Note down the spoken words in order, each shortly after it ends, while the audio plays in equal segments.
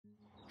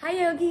Hi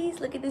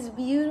yogis, look at this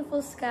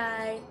beautiful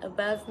sky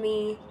above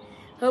me.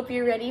 Hope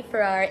you're ready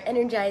for our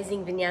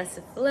energizing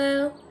vinyasa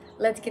flow.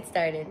 Let's get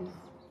started.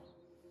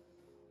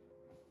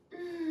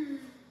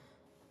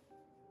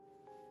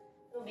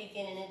 We'll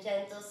begin in a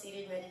gentle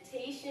seated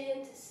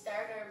meditation to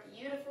start our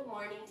beautiful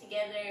morning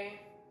together.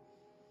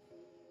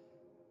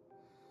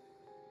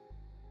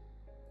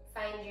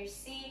 Find your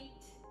seat,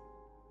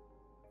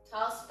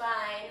 tall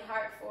spine,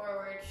 heart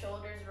forward,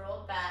 shoulders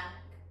rolled back.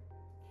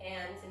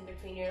 Hands in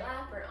between your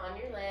lap or on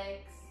your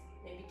legs.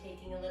 Maybe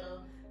taking a little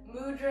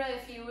mudra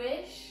if you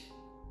wish.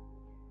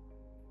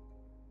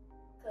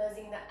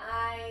 Closing the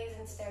eyes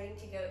and starting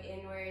to go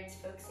inwards,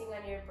 focusing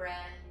on your breath.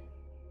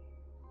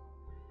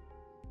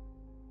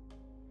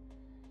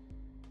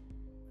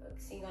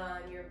 Focusing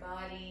on your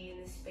body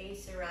and the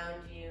space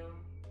around you.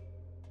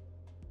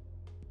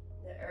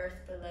 The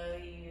earth below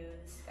you,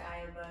 the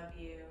sky above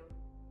you.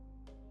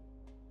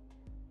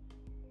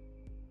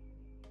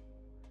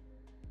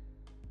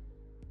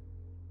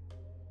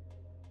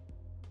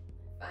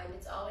 Find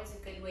it's always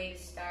a good way to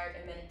start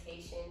a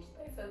meditation just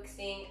by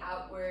focusing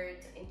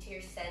outwards into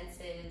your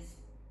senses.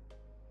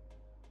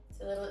 It's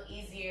a little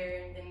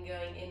easier than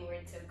going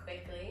inward so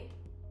quickly.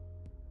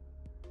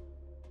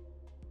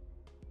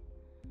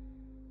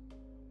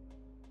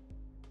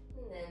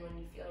 And then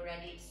when you feel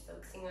ready, just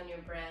focusing on your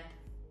breath.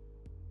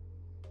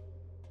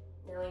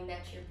 Knowing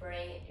that your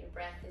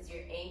breath is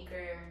your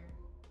anchor.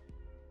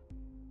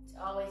 It's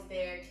always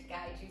there to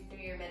guide you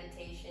through your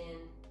meditation.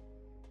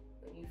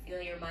 When you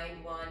feel your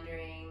mind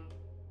wandering,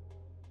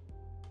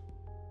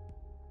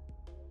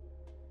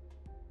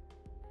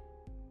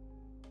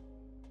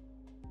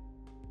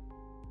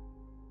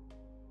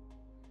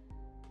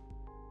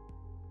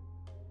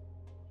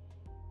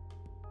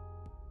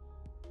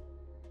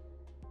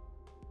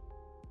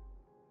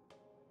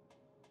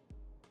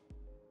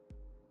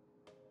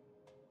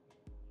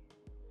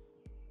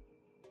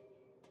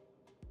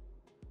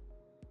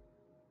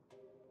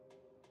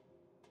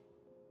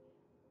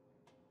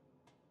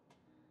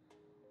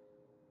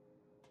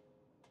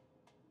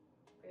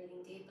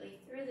 breathing deeply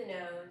through the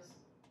nose.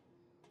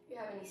 If you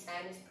have any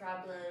sinus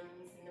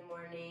problems in the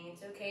morning,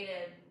 it's okay to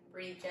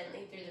breathe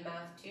gently through the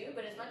mouth too,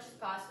 but as much as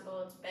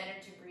possible, it's better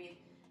to breathe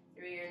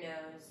through your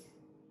nose.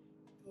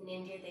 In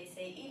India, they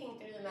say eating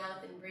through the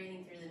mouth and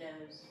breathing through the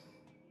nose.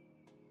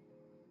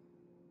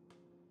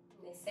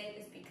 And they say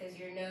this because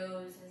your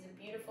nose has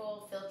a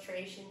beautiful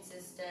filtration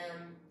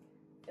system,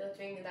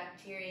 filtering the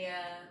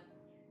bacteria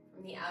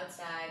from the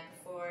outside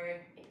before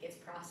it gets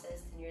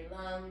processed in your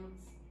lungs.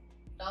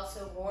 It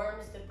also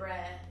warms the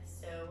breath,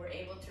 so we're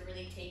able to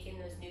really take in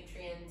those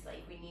nutrients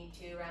like we need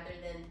to, rather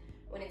than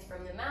when it's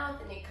from the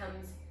mouth and it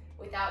comes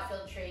without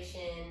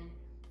filtration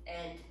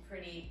and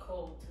pretty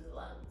cold to the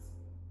lungs.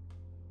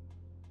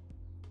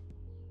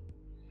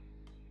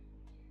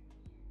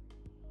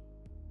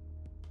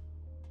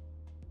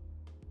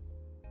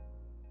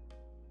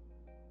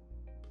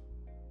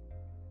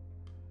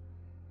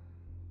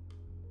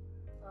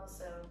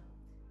 Also,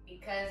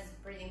 because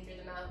breathing through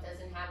the mouth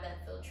doesn't have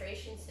that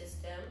filtration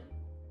system,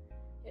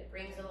 it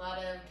brings a lot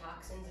of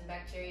toxins and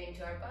bacteria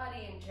into our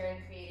body, in turn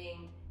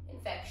creating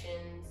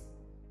infections,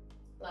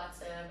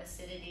 lots of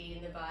acidity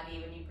in the body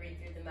when you breathe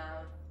through the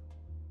mouth.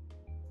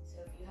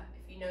 So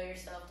if you know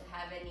yourself to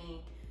have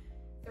any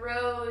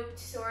throat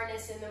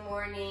soreness in the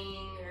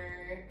morning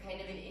or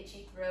kind of an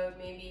itchy throat,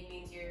 maybe it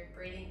means you're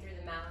breathing through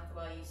the mouth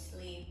while you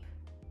sleep.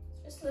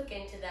 So just look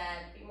into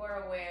that, be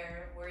more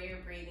aware of where you're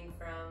breathing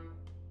from.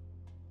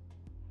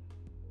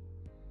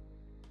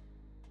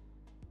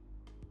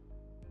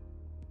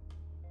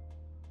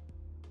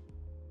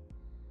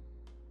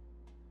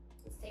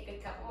 Take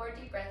a couple more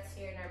deep breaths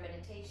here in our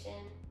meditation.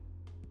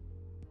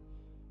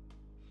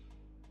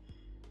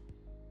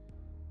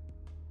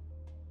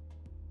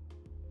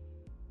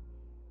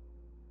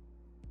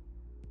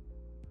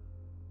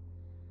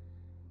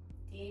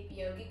 Deep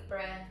yogic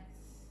breaths,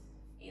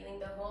 feeling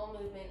the whole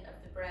movement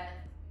of the breath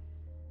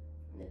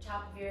from the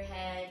top of your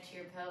head to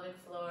your pelvic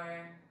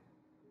floor.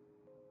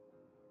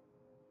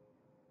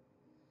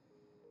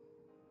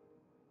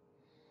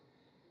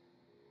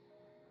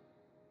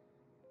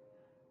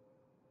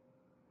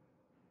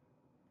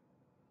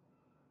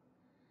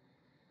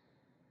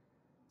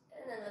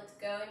 And then let's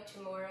go into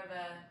more of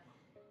a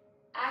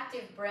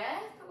active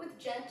breath, but with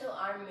gentle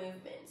arm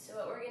movement. So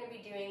what we're going to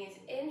be doing is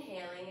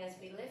inhaling as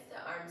we lift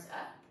the arms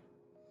up.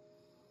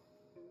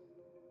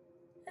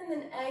 And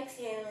then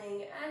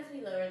exhaling as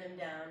we lower them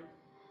down.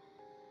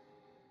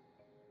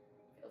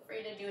 Feel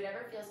free to do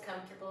whatever feels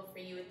comfortable for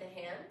you with the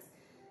hands.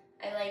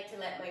 I like to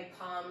let my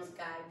palms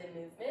guide the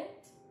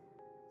movement.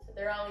 So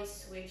they're always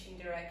switching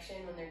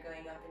direction when they're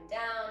going up and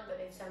down,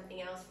 but if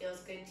something else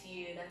feels good to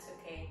you, that's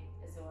okay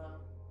as well.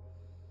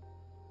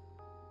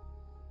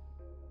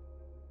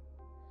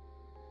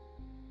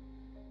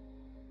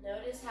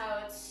 Notice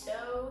how it's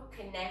so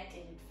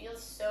connected. It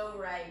feels so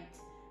right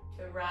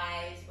to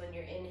rise when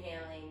you're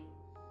inhaling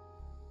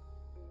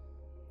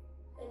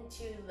and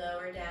to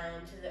lower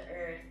down to the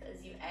earth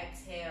as you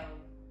exhale.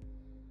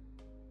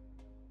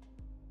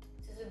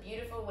 This is a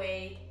beautiful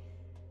way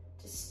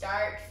to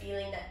start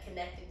feeling that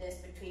connectedness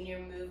between your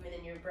movement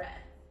and your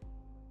breath,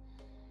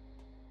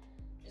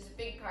 which is a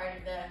big part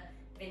of the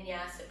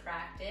Vinyasa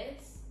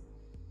practice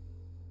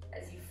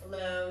as you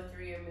flow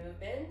through your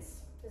movements,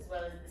 as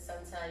well as the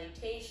Sun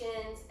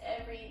Salutations.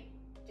 Every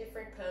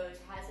different pose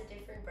has a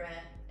different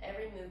breath,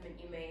 every movement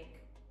you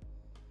make.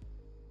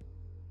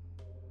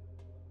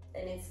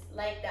 And it's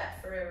like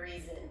that for a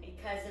reason,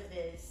 because of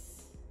this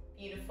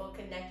beautiful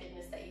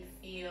connectedness that you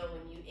feel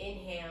when you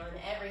inhale and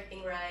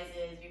everything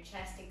rises, your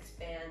chest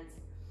expands.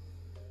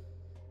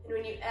 And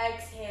when you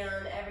exhale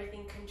and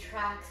everything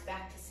contracts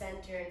back to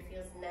center and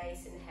feels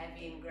nice and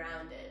heavy and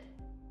grounded.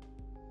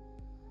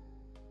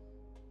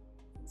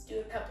 Let's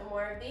do a couple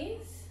more of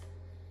these.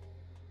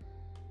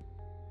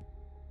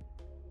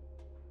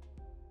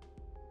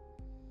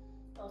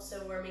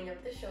 Also warming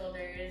up the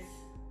shoulders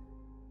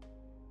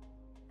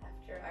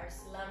after our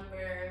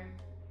slumber.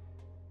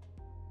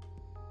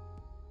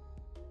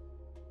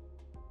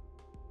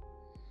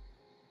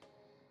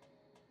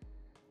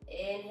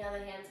 Inhale, the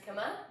hands come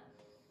up.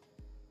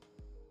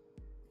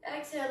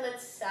 Exhale,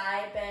 let's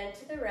side bend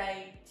to the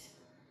right.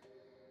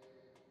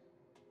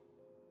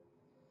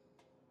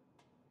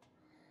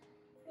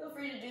 Feel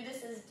free to do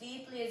this as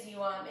deeply as you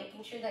want,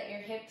 making sure that your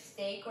hips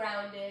stay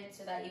grounded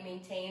so that you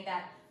maintain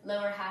that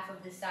lower half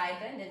of the side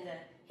bend in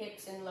the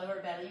hips and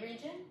lower belly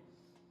region.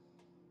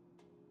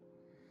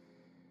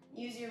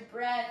 Use your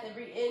breath,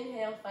 every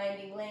inhale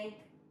finding length,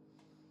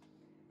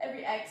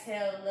 every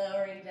exhale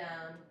lowering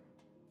down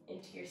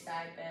into your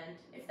side bend,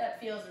 if that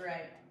feels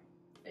right.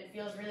 If it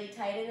feels really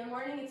tight in the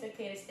morning, it's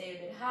okay to stay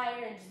a bit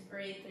higher and just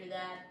breathe through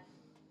that.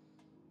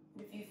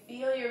 If you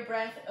feel your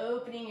breath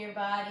opening your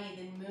body,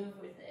 then move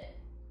with it.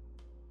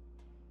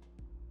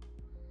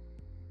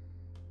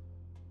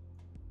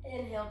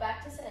 Inhale,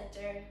 back to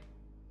center.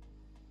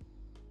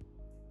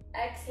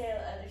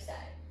 Exhale, other side.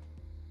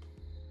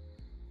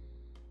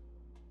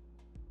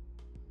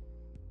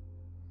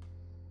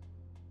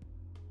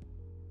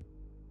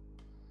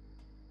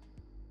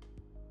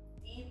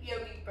 Deep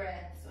yogic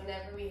breaths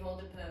whenever we hold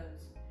a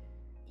pose.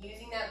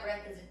 Using that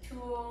breath as a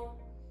tool,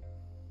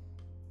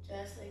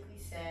 just like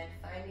we said,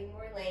 finding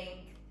more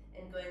length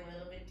and going a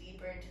little bit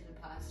deeper into the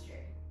posture.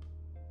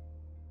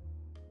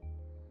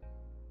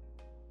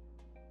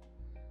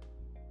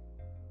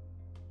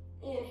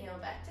 Inhale,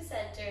 back to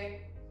center.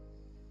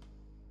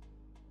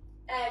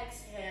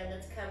 Exhale,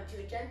 let's come to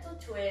a gentle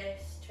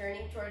twist,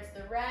 turning towards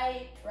the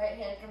right. Right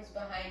hand comes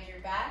behind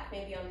your back,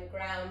 maybe on the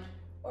ground,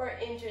 or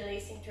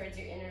interlacing towards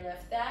your inner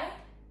left thigh.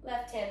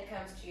 Left hand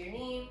comes to your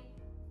knee.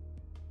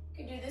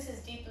 You can do this as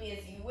deeply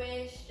as you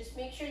wish. Just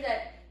make sure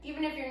that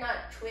even if you're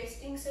not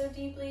twisting so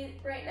deeply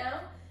right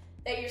now,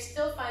 that you're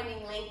still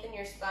finding length in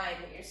your spine,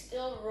 that you're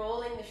still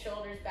rolling the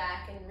shoulders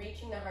back and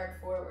reaching the heart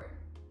forward.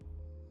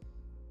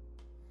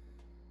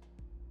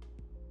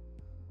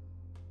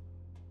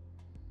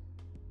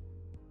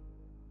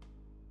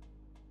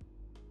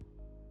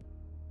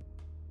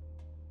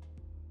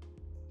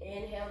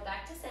 Inhale,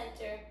 back to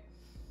center.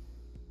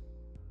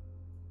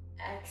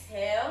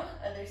 Exhale,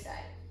 other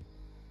side.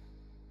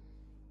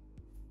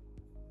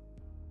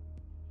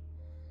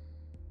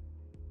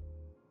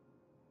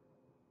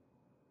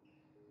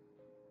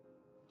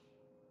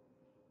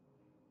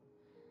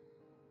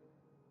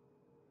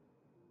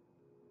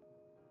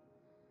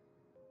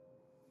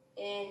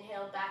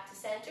 Inhale, back to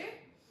center.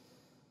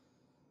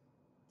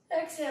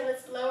 Exhale,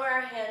 let's lower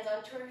our hands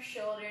onto our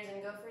shoulders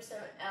and go for some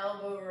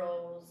elbow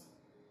rolls.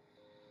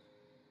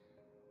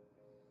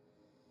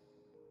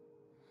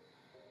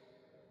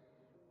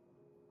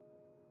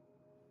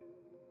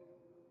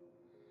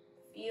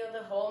 Feel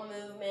the whole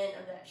movement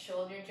of that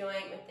shoulder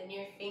joint within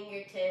your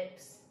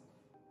fingertips.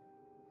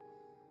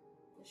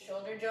 The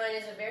shoulder joint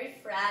is a very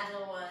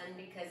fragile one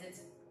because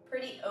it's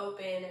pretty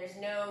open. There's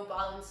no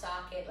ball and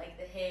socket like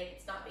the hip.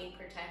 It's not being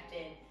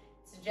protected.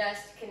 It's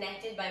just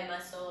connected by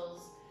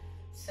muscles.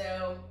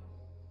 So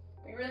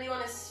we really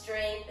want to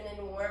strengthen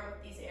and warm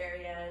up these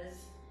areas.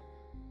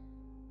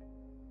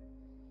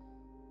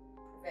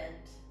 Prevent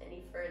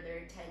any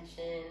further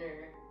tension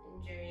or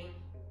injury.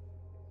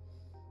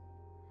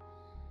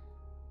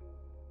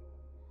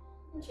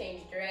 And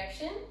change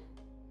direction.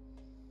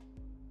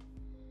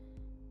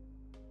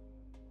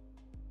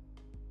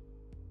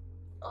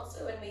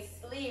 Also, when we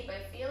sleep,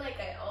 I feel like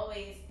I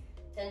always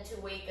tend to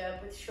wake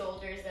up with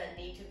shoulders that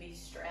need to be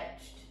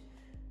stretched.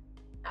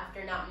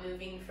 After not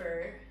moving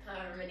for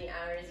however many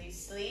hours you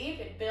sleep,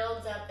 it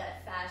builds up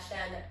that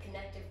fascia and that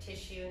connective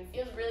tissue and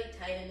feels really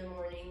tight in the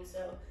morning.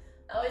 So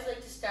I always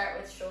like to start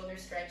with shoulder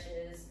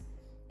stretches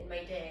in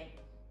my day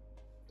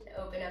and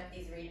open up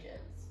these regions.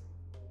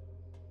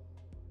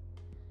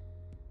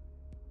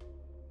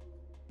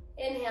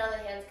 Inhale, the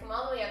hands come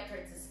all the way up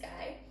towards the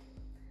sky.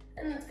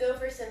 And let's go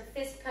for some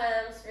fist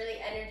pumps, really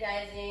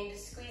energizing,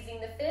 just squeezing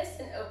the fists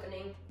and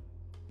opening.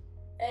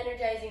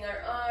 Energizing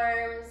our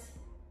arms,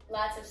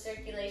 lots of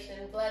circulation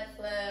and blood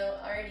flow,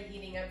 already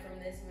heating up from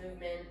this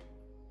movement.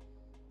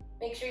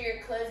 Make sure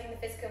you're closing the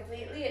fist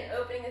completely and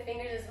opening the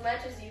fingers as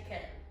much as you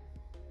can.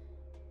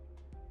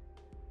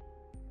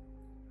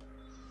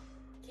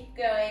 Keep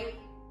going.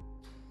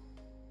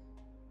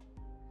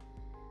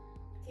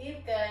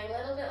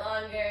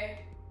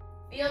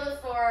 Feel the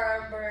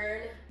forearm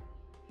burn.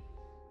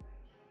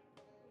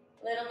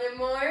 A little bit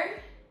more.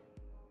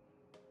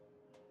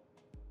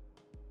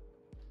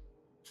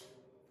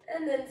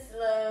 And then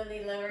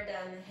slowly lower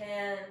down the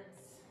hands.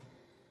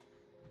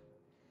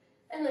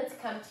 And let's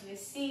come to a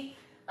seat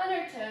on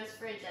our toes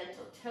for a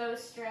gentle toe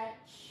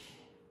stretch.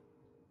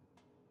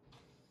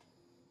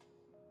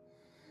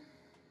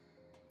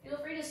 Feel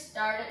free to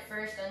start at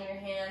first on your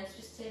hands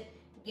just to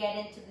get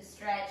into the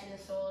stretch in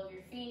the sole of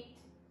your feet.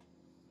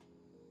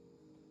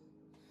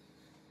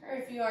 Or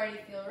if you already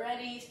feel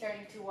ready,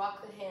 starting to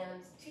walk the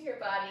hands to your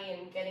body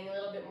and getting a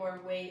little bit more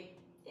weight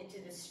into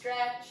the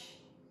stretch.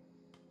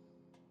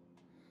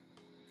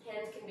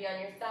 Hands can be on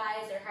your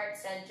thighs or heart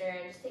center,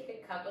 and just take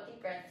a couple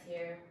deep breaths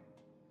here.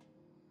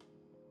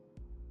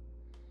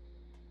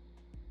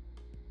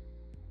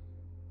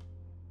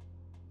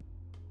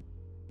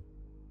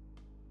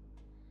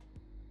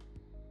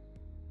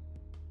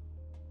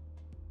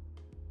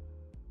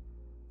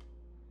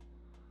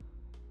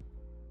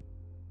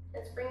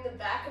 Let's bring the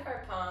back of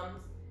our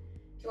palms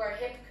to our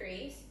hip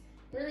crease.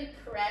 Really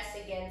press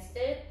against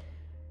it,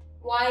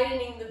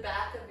 widening the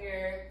top of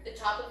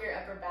your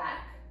upper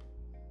back.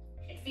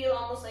 It should feel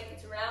almost like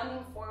it's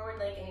rounding forward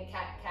like in a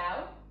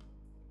cat-cow.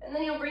 And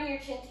then you'll bring your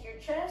chin to your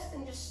chest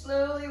and just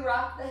slowly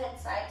rock the head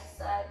side to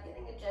side,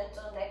 getting a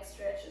gentle neck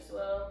stretch as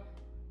well.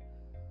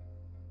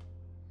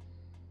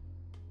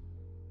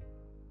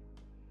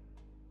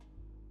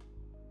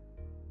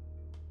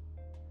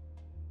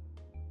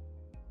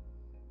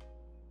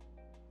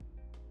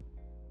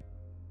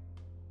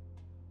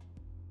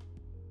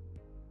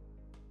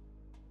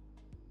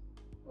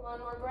 One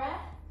more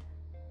breath.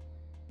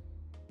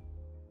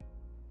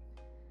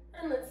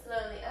 And let's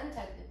slowly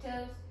untuck the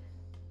toes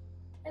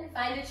and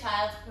find a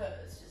child's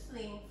pose. Just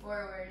leaning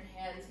forward,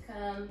 hands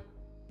come.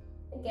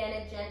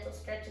 Again, a gentle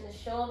stretch in the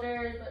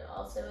shoulders, but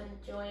also in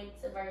the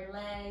joints of our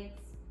legs,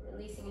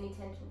 releasing any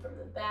tension from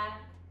the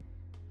back.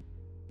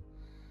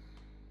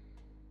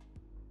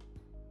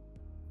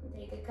 And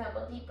take a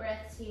couple deep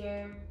breaths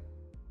here,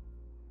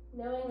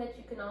 knowing that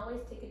you can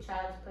always take a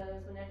child's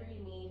pose whenever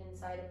you need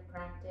inside of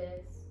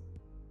practice.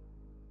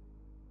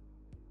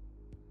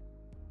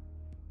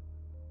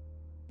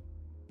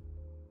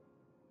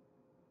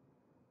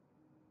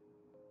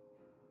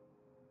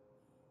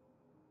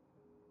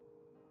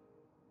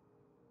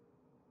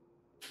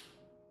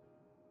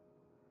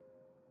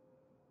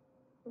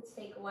 Let's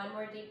take one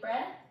more deep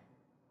breath.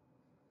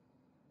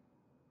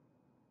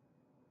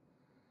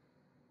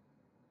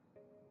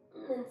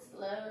 And then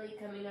slowly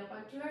coming up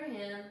onto our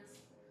hands,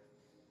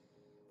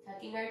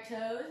 tucking our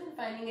toes and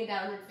finding a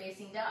downward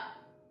facing dog.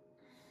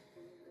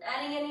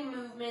 Adding any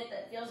movement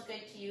that feels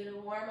good to you to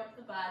warm up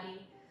the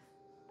body.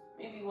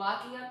 Maybe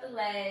walking out the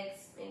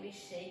legs, maybe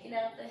shaking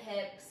out the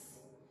hips,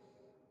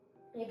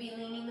 maybe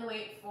leaning the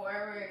weight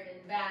forward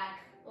and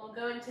back. We'll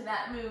go into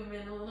that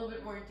movement a little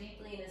bit more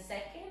deeply in a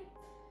second.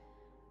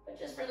 But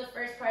just for the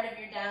first part of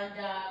your down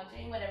dog,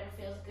 doing whatever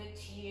feels good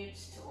to you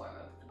just to warm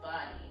up the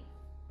body.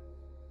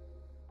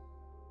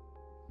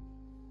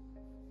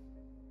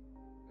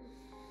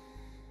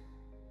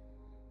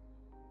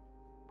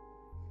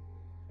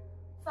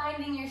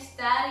 Finding your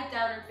static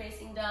downward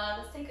facing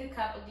dog. Let's take a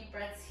couple deep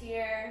breaths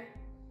here.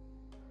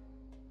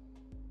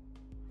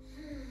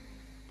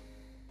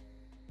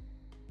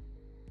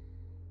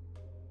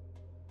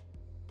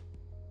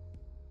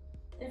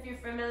 If you're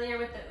familiar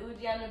with the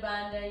Uddiyana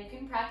Bandha, you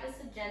can practice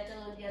a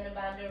gentle Uddiyana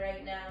Bandha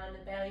right now in the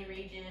belly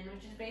region,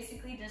 which is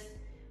basically just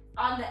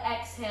on the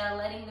exhale,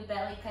 letting the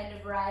belly kind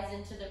of rise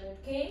into the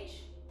rib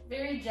cage,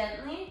 very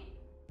gently.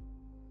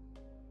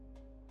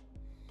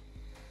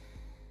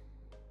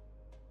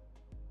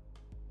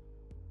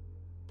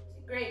 It's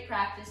a great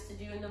practice to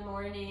do in the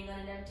morning on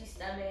an empty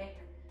stomach,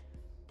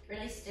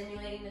 really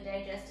stimulating the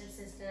digestive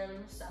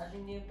system,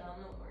 massaging the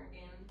abdominal organs.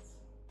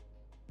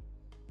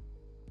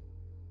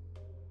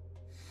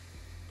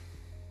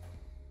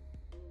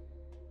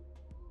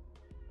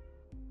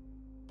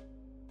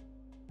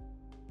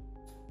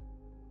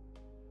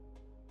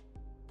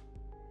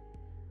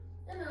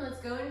 And then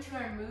let's go into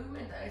our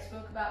movement that I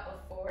spoke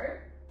about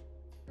before.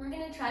 We're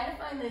going to try to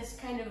find this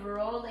kind of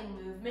rolling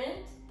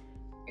movement.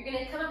 You're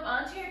going to come up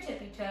onto your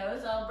tippy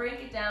toes. I'll break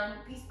it down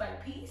piece by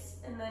piece,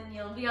 and then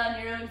you'll be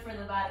on your own for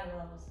the body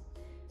rolls.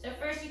 So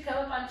first you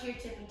come up onto your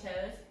tippy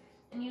toes,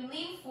 and you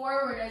lean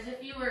forward as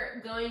if you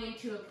were going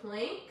into a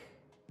plank.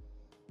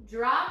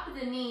 Drop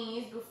the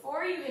knees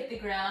before you hit the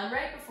ground,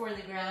 right before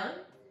the ground,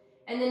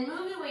 and then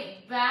move the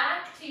weight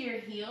back to your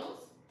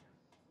heels.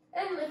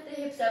 And lift the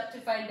hips up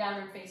to find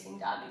downward facing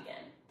dog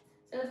again.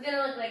 So it's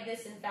gonna look like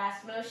this in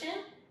fast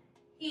motion.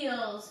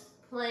 Heels,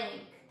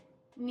 plank,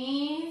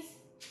 knees,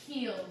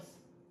 heels,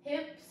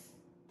 hips,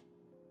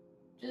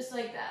 just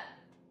like that.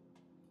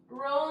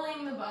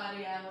 Rolling the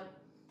body out.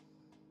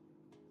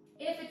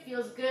 If it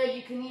feels good,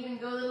 you can even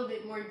go a little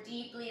bit more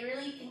deeply,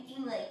 really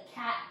thinking like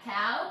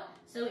cat-cow.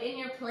 So in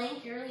your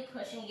plank, you're really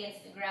pushing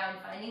against the ground,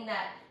 finding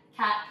that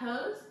cat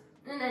pose.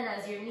 And then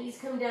as your knees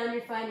come down,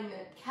 you're finding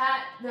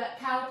that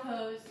cow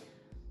pose,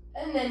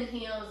 and then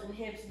heels and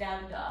hips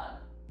down dog.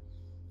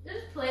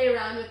 Just play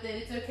around with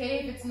it. It's okay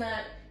if it's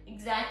not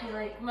exactly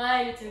like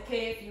mine. It's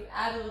okay if you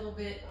add a little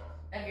bit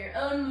of your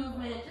own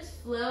movement,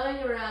 just flowing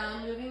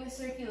around, moving the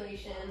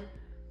circulation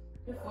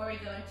before we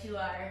go into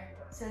our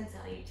Sun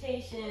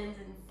Salutations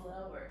and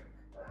flow work.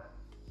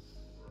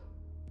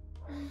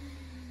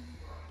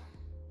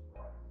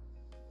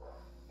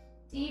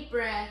 Deep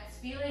breaths,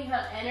 feeling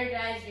how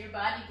energized your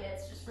body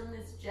gets just from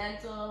this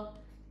gentle,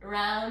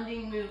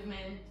 rounding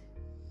movement.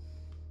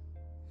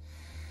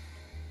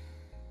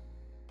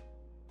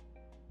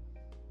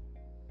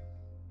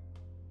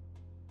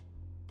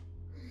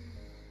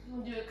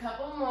 We'll do a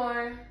couple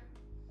more.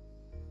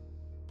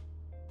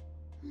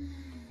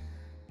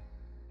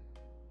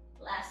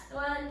 Last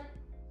one.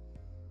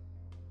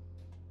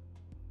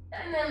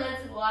 And then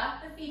let's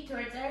walk the feet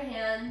towards our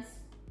hands,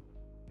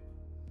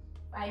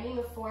 finding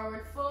a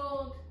forward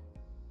fold.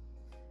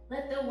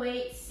 Let the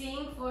weight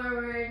sink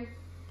forward.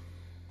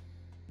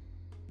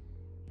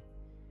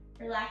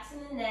 Relaxing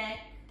the neck.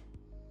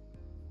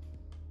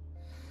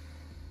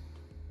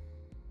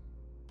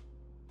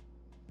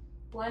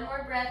 One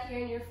more breath here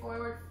in your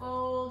forward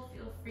fold.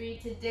 Feel free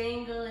to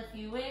dangle if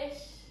you wish.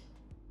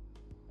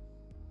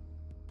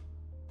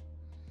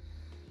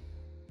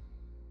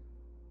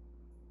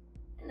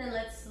 And then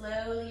let's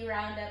slowly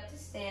round up to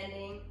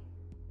standing.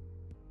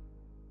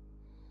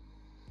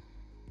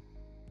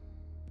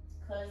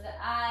 Close the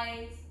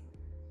eyes.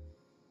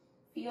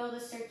 Feel the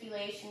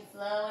circulation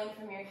flowing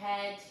from your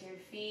head to your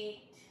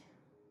feet.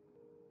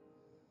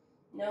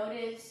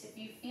 Notice if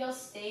you feel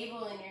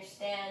stable in your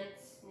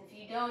stance, and if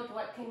you don't,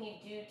 what can you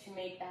do to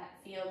make that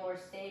feel more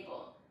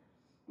stable?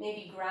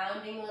 Maybe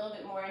grounding a little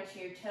bit more into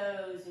your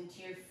toes,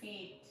 into your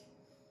feet,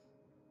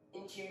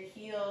 into your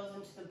heels,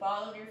 into the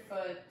ball of your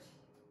foot.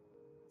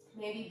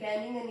 Maybe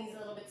bending the knees a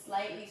little bit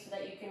slightly so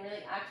that you can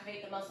really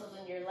activate the muscles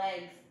in your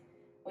legs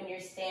when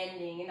you're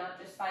standing and not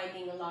just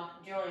finding a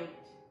locked joint.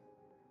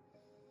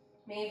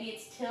 Maybe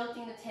it's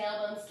tilting the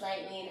tailbone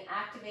slightly and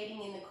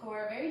activating in the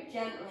core very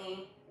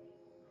gently,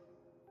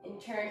 in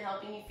turn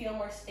helping you feel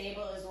more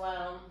stable as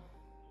well.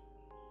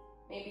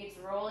 Maybe it's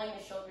rolling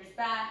the shoulders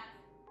back,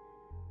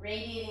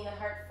 radiating the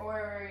heart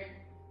forward,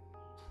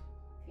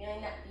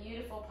 feeling that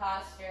beautiful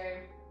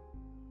posture.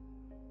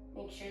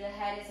 Make sure the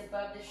head is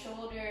above the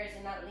shoulders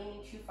and not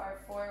leaning too far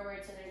forward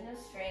so there's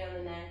no strain on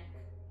the neck.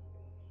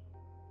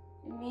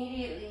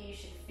 Immediately you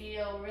should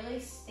feel really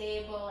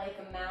stable like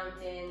a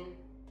mountain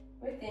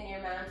within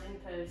your mountain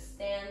pose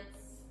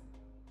stance.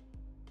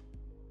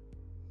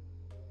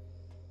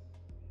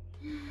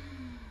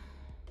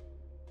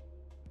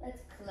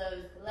 Let's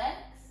close the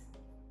legs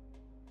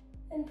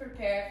and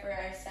prepare for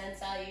our Sun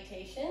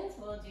Salutations.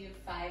 We'll do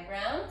 5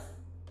 rounds.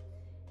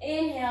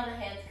 Inhale, the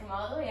hands come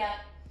all the way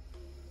up.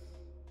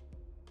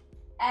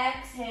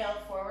 Exhale,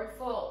 forward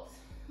fold.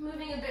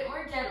 Moving a bit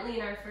more gently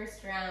in our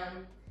first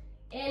round.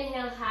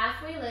 Inhale,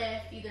 halfway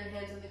lift, either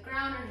hands on the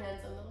ground or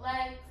hands on the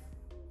legs.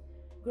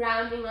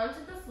 Grounding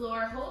onto the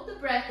floor, hold the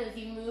breath as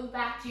you move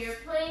back to your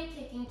plank,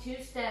 taking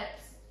 2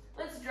 steps.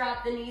 Let's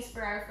drop the knees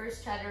for our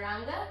first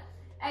chaturanga.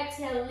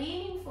 Exhale,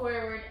 leaning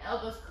forward,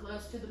 elbows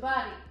close to the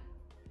body.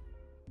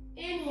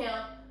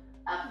 Inhale,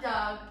 up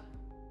dog,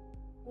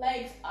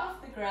 legs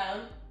off the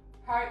ground,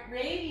 heart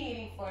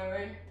radiating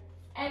forward.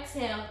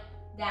 Exhale,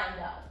 down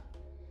dog.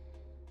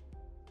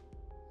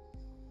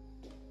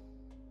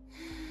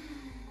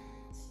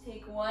 Let's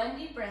take 1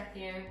 deep breath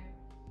here.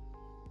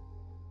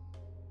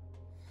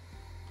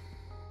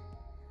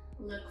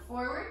 Look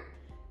forward.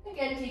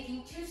 Again,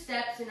 taking 2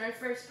 steps in our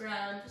first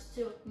round just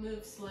to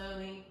move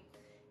slowly.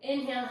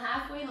 Inhale,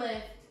 halfway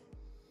lift.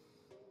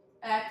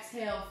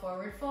 Exhale,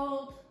 forward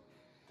fold.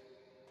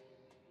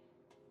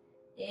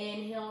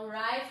 Inhale,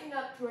 rising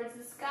up towards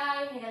the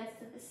sky, hands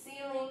to the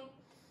ceiling.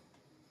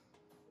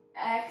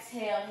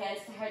 Exhale,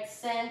 hands to heart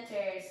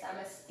center,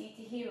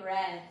 Namaste,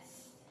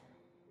 rest.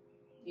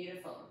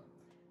 Beautiful.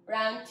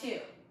 Round 2.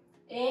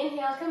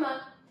 Inhale, come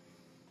up.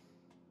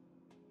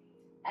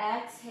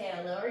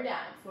 Exhale, lower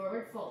down,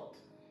 forward fold.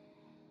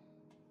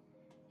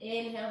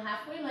 Inhale,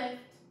 halfway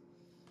lift.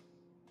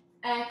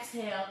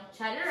 Exhale,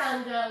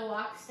 chaturanga,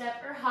 walk,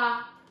 step, or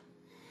hop.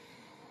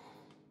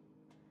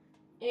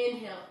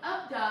 Inhale,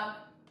 up dog.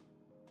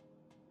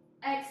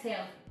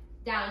 Exhale,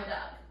 down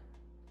dog.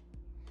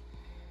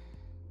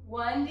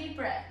 1 deep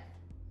breath.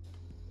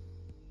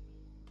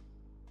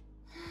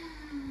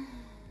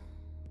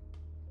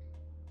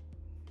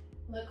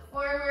 Look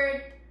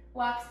forward,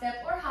 walk,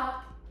 step, or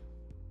hop.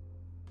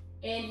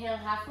 Inhale,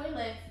 halfway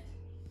lift.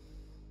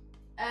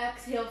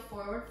 Exhale,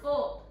 forward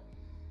fold.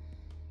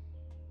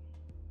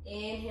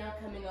 Inhale,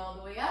 coming all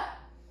the way up.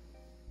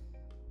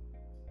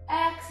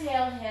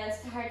 Exhale,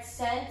 hands to heart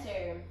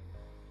center.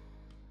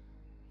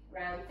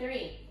 Round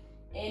 3.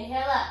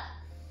 Inhale up.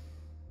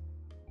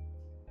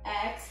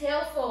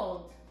 Exhale,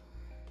 fold.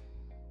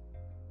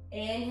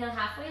 Inhale,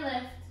 halfway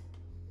lift.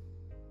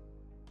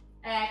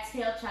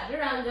 Exhale,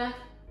 chaturanga.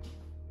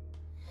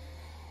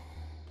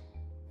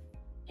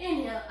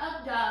 Inhale,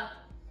 up dog.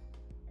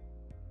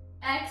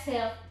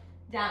 Exhale,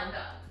 down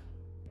dog.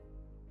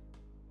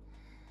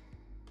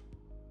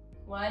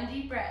 1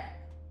 deep breath.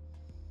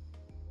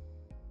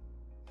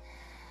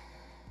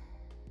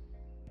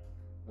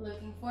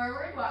 Looking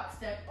forward, walk,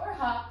 step, or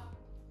hop.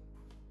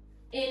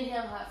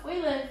 Inhale, halfway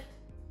lift.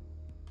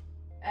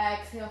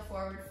 Exhale,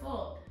 forward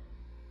fold.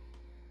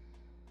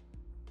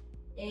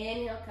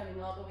 Inhale,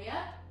 coming all the way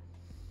up.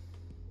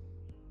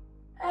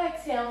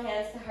 Exhale,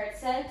 hands to heart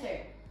center.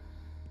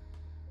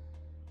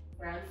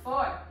 Round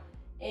 4.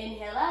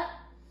 Inhale up.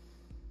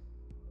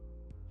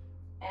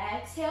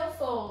 Exhale,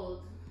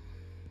 fold.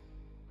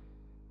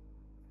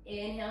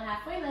 Inhale,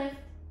 halfway lift.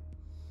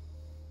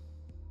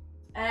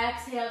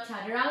 Exhale,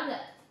 chaturanga.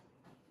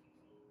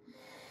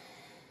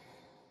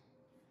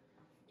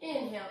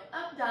 Inhale,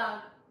 up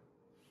dog.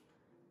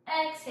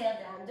 Exhale,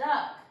 down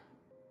dog.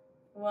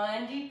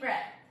 One deep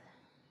breath.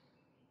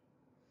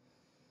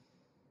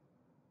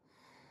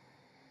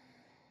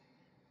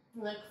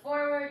 Look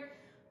forward,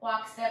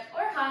 walk, step,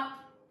 or hop.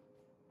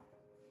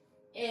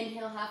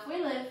 Inhale, halfway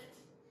lift.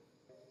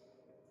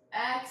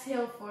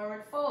 Exhale,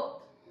 forward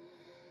fold.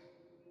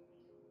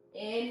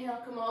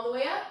 Inhale, come all the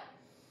way up.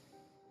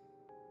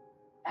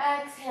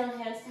 Exhale,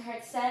 hands to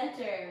heart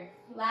center.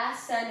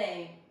 Last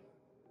Sunday.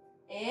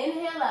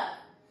 Inhale up.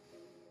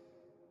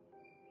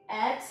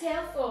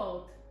 Exhale,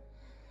 fold.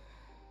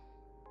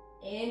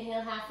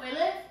 Inhale, halfway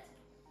lift.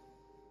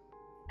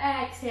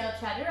 Exhale,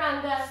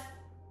 chaturanga.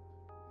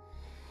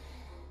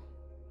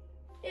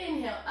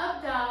 Inhale,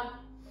 up dog.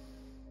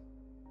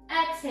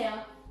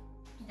 Exhale,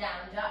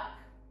 down dog.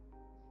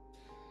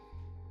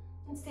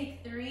 Let's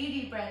take 3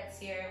 deep breaths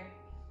here.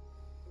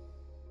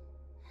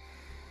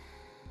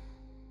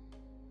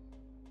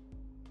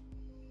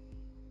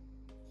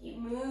 Keep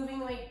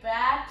moving weight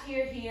back to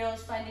your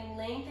heels, finding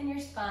length in your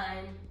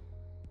spine.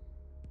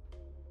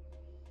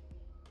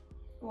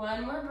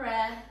 One more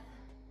breath.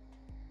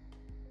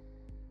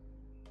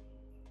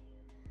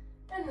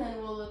 And then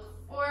we'll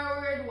look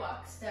forward,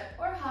 walk, step,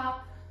 or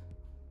hop.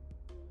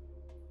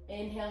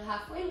 Inhale,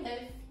 halfway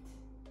lift.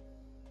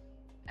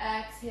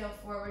 Exhale,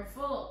 forward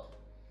fold.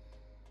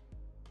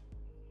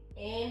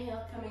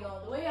 Inhale, coming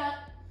all the way up.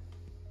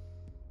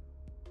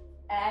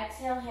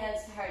 Exhale,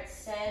 hands to heart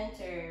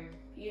center.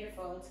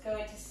 Beautiful. Let's go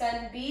into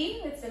Sun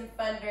B with some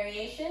fun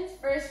variations.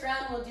 First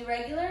round we'll do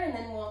regular and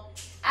then we'll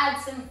add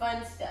some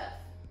fun stuff.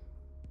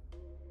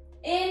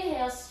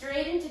 Inhale,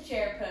 straight into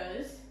chair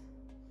pose.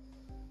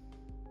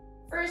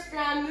 First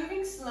round,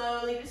 moving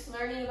slowly, just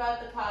learning about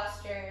the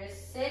postures.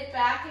 Sit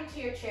back into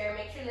your chair.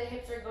 Make sure the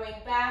hips are going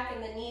back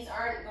and the knees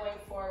aren't going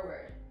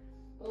forward.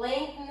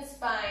 Lengthen the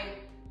spine.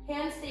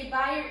 Hands stay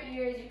by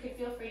your ears. You could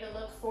feel free to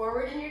look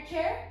forward in your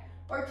chair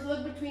or to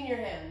look between your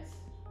hands.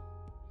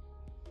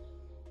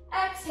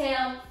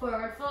 Exhale,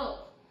 forward fold.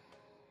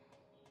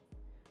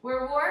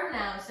 We're warm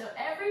now, so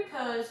every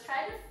pose,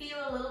 try to feel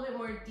a little bit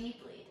more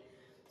deeply.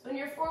 So when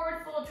you're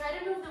forward fold, try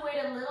to move the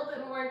weight a little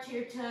bit more to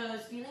your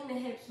toes, feeling the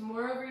hips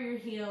more over your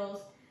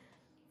heels.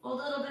 Fold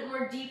a little bit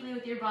more deeply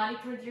with your body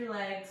towards your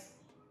legs.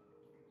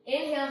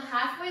 Inhale,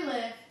 halfway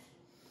lift,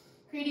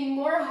 creating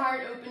more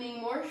heart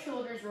opening, more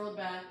shoulders rolled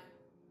back.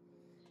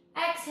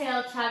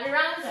 Exhale,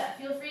 chaturanga.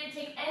 Feel free to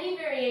take any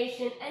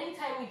variation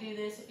anytime we do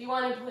this. If you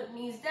want to put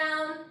knees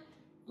down,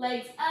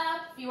 legs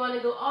up, if you want to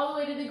go all the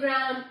way to the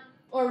ground,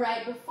 or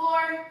right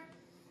before.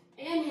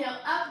 Inhale,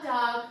 up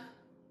dog.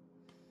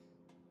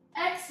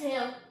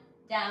 Exhale,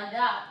 down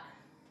dog.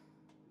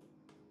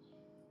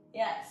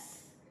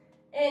 Yes.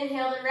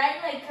 Inhale, the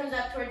right leg comes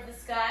up towards the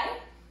sky.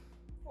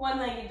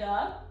 One-legged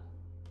dog.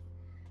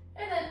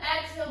 And then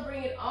exhale,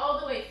 bring it all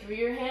the way through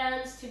your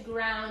hands to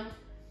ground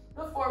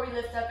before we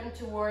lift up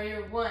into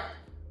warrior one.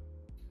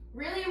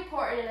 Really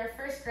important in our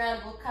first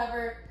round, we'll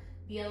cover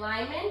the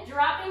alignment,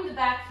 dropping the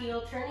back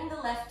heel, turning the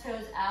left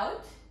toes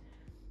out.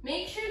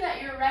 Make sure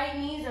that your right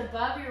knee is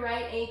above your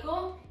right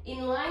ankle,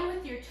 in line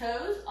with your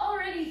toes,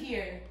 already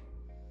here.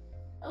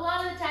 A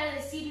lot of the time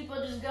I see people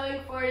just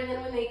going forward and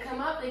then when they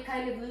come up, they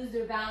kind of lose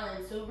their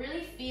balance. So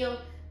really feel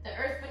the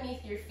earth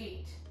beneath your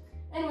feet.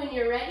 And when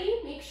you're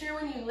ready, make sure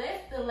when you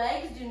lift, the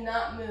legs do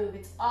not move.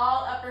 It's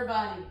all upper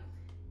body.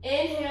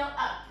 Inhale,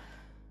 up.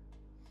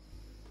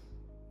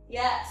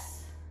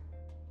 Yes.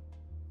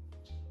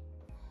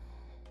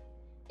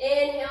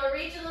 Inhale,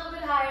 reach a little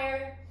bit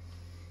higher.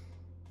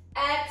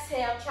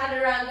 Exhale,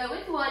 chaturanga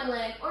with one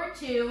leg or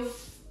two.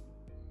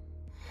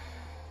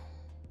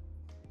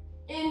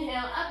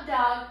 Inhale, up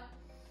dog.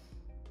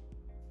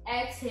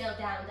 Exhale,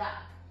 down dog.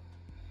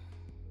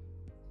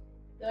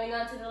 Going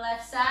on to the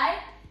left side.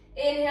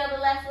 Inhale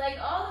the left leg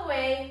all the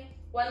way.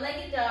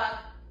 One-legged dog.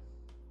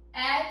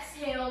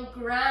 Exhale,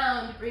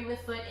 ground. Bring the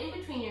foot in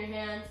between your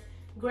hands.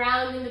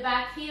 Ground in the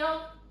back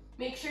heel.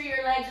 Make sure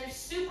your legs are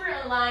super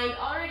aligned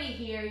already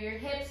here. Your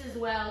hips as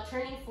well,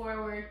 turning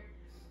forward.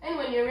 And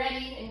when you're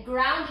ready and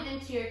grounded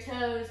into your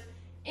toes,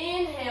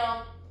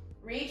 inhale,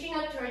 reaching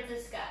up towards the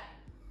sky.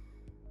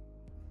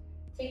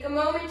 Take a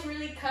moment to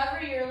really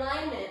cover your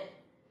alignment.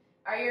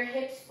 Are your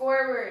hips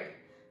forward?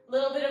 A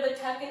little bit of a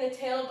tuck in the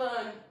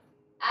tailbone.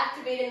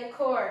 Activating the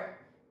core.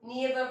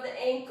 Knee above the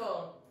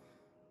ankle.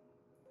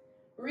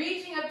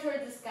 Reaching up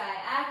towards the sky.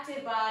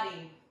 Active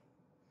body.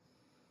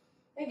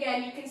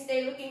 Again, you can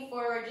stay looking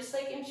forward just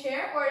like in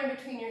chair or in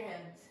between your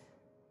hands.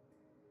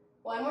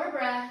 One more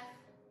breath.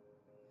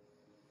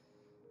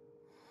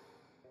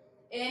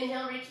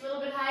 Inhale, reach a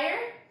little bit higher.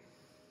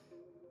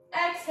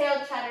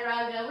 Exhale,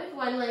 chaturanga with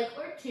one leg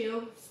or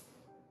two.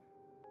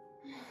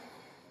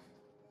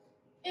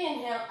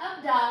 Inhale,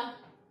 up dog.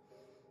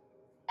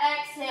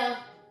 Exhale,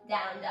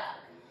 down dog.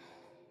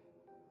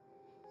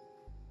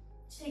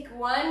 Take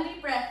one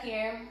deep breath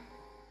here.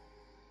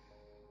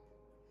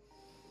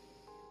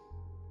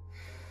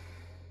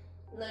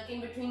 Look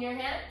in between your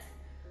hands.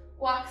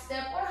 Walk,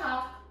 step, or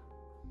hop.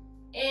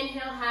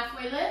 Inhale,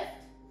 halfway lift.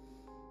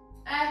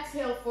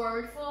 Exhale,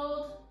 forward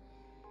fold.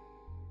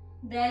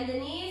 Bend the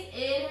knees.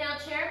 Inhale,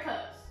 chair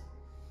pose.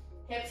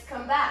 Hips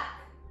come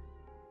back.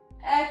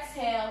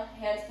 Exhale,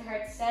 hands to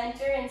heart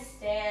center and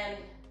stand.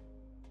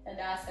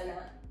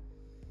 Tadasana.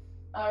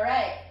 All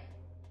right,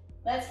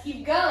 let's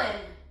keep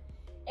going.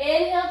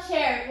 Inhale,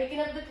 chair, picking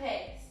up the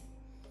pace.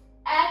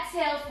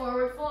 Exhale,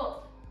 forward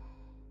fold.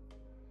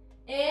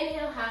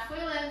 Inhale,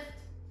 halfway lift.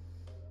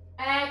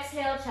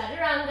 Exhale,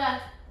 chaturanga.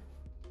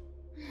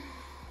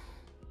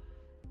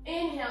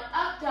 Inhale,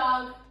 up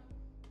dog.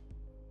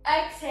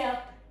 Exhale,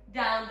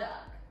 down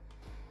dog.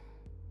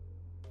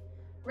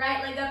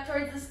 Right leg up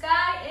towards the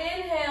sky.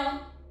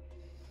 Inhale.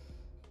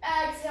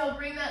 Exhale,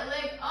 bring that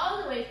leg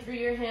all the way through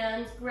your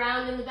hands.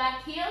 Ground in the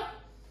back heel.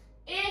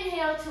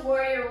 Inhale to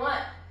warrior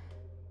one.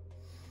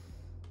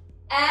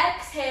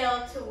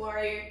 Exhale to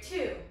warrior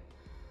two.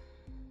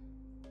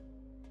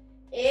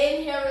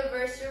 Inhale,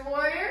 reverse your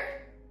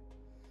warrior.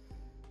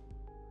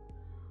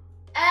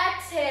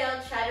 Exhale,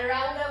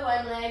 chaturanga,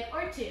 one leg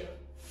or two.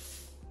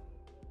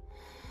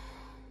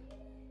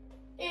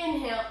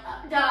 Inhale,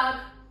 up dog.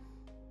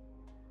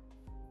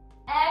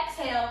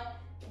 Exhale,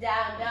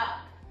 down dog.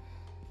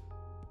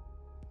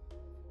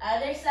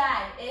 Other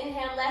side.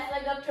 Inhale, left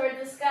leg up towards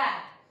the sky.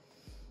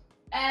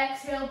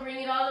 Exhale, bring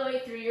it all the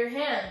way through your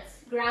hands.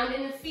 Ground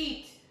in the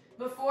feet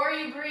before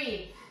you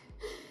breathe.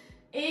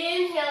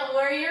 Inhale,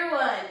 warrior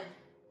one.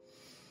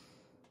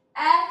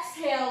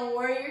 Exhale,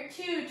 warrior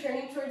two,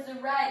 turning towards the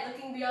right,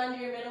 looking beyond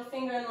your middle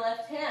finger on the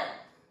left hand.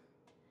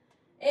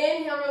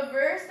 Inhale,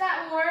 reverse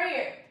that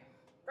warrior.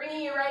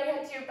 Bringing your right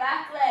hand to your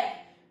back leg,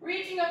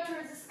 reaching up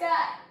towards the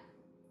sky.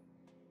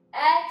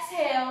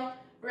 Exhale,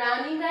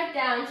 rounding back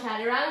down,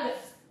 chaturanga.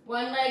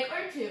 One leg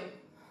or two.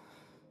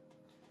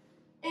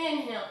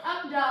 Inhale,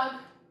 up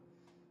dog.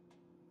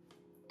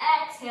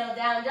 Exhale,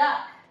 down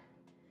dog.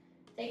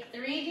 Take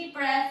 3 deep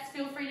breaths.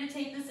 Feel free to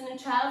take this in a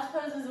child's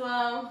pose as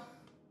well.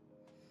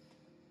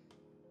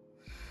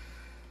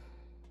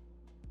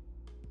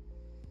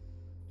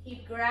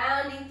 Keep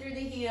grounding through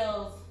the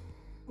heels.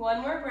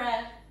 One more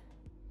breath.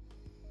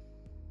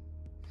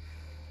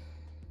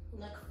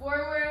 Look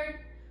forward.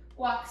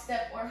 Walk,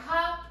 step, or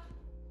hop.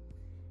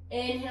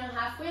 Inhale,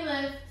 halfway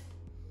lift.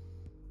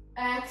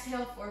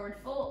 Exhale, forward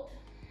fold.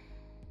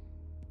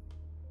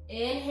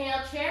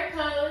 Inhale, chair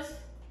pose.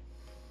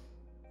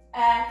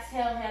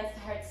 Exhale, hands to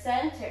heart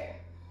center.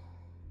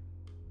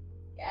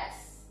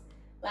 Yes.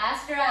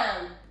 Last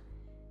round.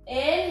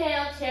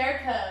 Inhale,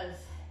 chair pose.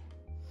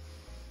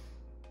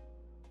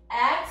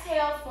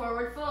 Exhale,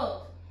 forward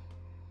fold.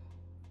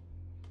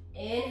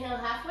 Inhale,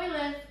 halfway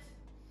lift.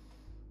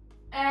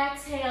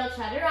 Exhale,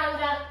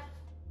 chaturanga.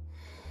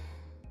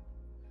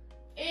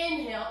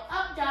 Inhale,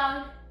 up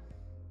dog.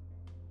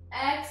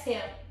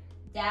 Exhale,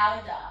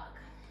 down dog.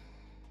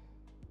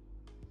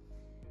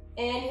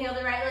 Inhale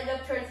the right leg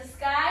up towards the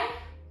sky.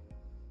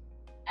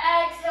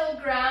 Exhale,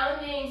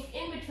 grounding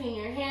in between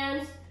your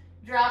hands,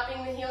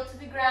 dropping the heel to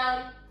the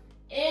ground.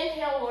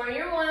 Inhale,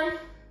 warrior one.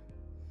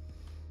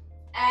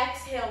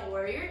 Exhale,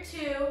 warrior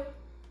two.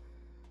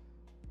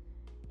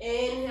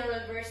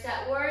 Inhale, reverse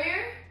that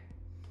warrior.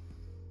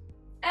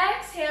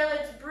 Exhale,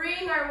 let's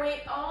bring our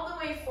weight all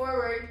the way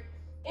forward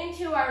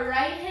into our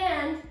right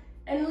hand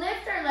and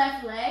lift our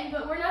left leg,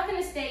 but we're not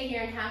going to stay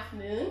here in half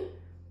moon.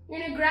 You're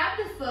going to grab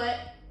the foot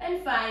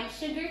and find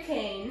sugar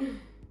cane.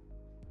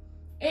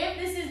 If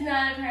this is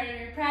not a part of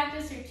your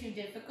practice or too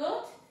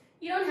difficult,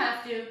 you don't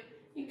have to.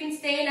 You can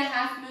stay in a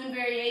half moon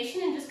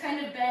variation and just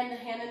kind of bend the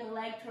hand and the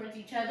leg towards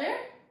each other.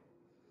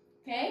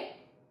 Okay?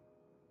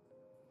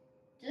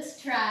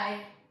 Just try.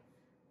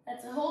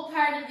 That's a whole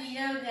part of the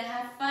yoga.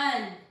 Have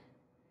fun.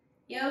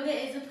 Yoga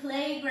is a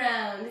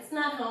playground. It's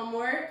not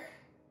homework.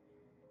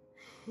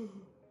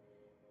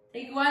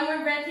 Take one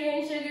more breath here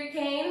in sugar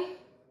cane.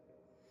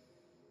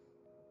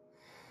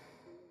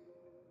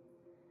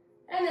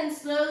 And then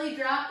slowly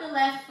drop the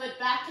left foot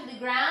back to the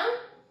ground.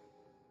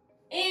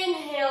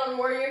 Inhale,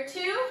 warrior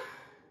two.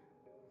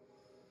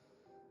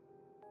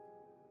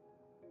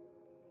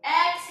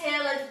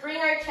 Exhale, let's bring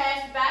our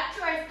chest back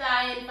to our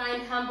thigh and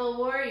find humble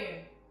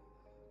warrior.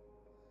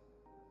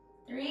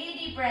 3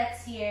 deep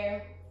breaths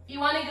here. If you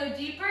want to go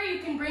deeper, you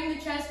can bring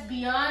the chest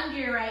beyond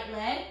your right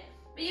leg,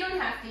 but you don't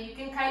have to. You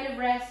can kind of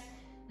rest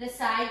the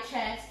side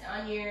chest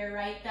on your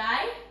right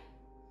thigh.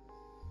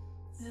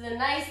 This is a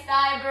nice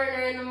thigh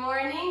burner in the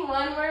morning.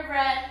 One more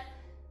breath.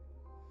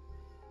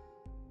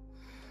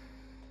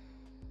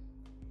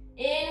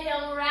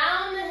 Inhale,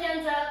 round the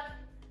hands up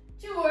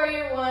to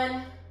warrior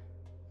one.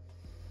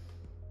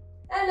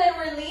 And then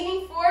we're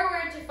leaning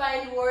forward to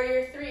find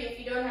warrior three. If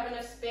you don't have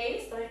enough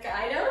space, like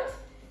I don't,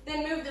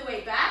 Then move the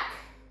weight back.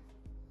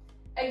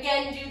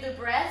 Again, do the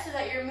breath so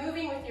that you're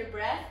moving with your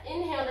breath.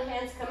 Inhale, the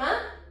hands come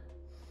up.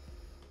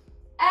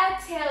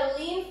 Exhale,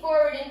 lean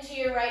forward into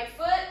your right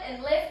foot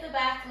and lift the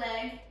back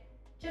leg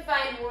to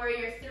find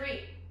warrior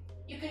three.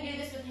 You can do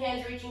this with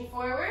hands reaching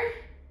forward,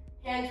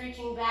 hands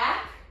reaching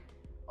back,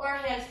 or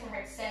hands to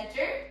heart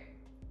center.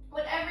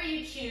 Whatever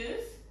you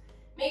choose,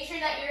 make sure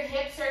that your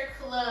hips are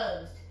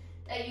closed,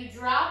 that you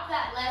drop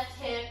that left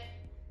hip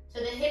so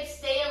the hips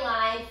stay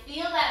aligned.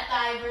 Feel that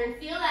thigh burn,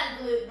 feel that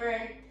glute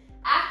burn.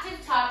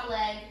 Active top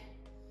leg,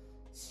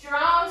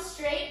 strong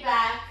straight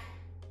back.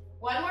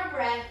 One more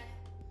breath.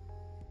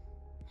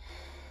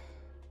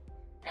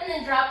 And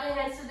then drop the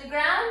hands to the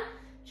ground.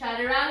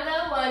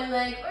 Chaturanga, one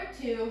leg or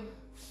two.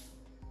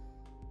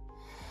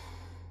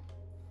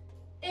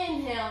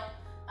 Inhale,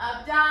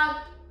 up dog.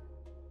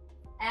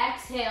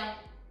 Exhale,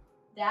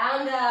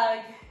 down dog.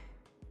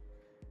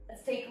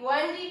 Let's take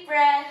one deep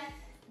breath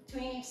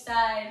between each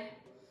side.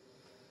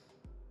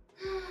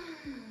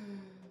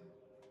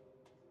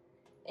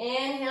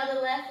 Inhale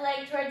the left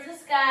leg towards the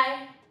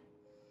sky.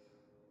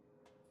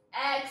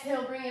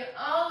 Exhale, bring it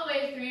all the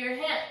way through your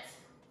hands.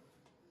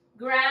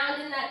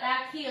 Ground in that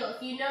back heel.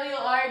 If you know you'll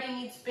already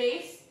need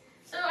space,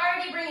 so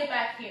already bring it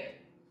back here.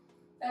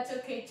 That's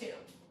okay too.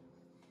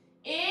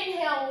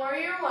 Inhale,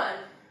 warrior one.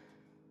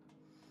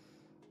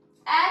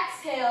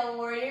 Exhale,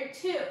 warrior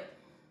two.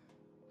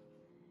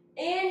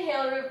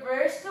 Inhale,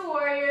 reverse the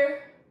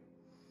warrior.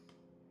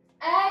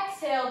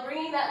 Exhale,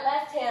 bringing that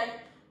left hand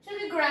to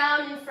the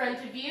ground in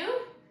front of you.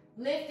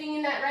 Lifting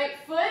in that right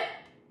foot.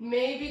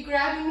 Maybe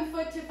grabbing the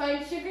foot to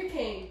find sugar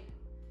cane.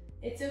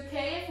 It's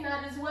okay if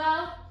not as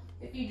well.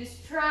 If you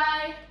just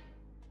try.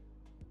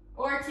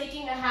 Or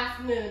taking a half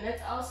moon.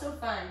 That's also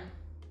fun.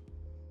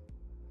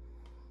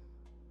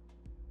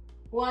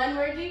 One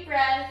more deep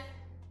breath.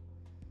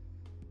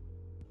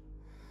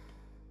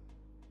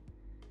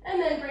 And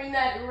then bring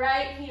that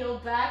right heel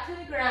back to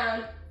the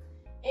ground.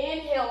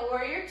 Inhale,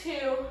 warrior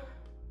two.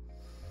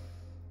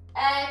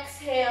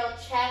 Exhale,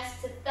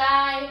 chest to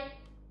thigh.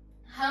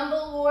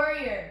 Humble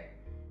warrior.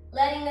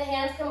 Letting the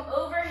hands come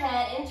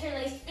overhead,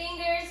 interlaced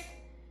fingers,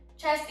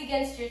 chest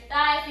against your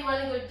thigh. If you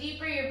want to go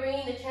deeper, you're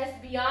bringing the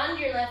chest beyond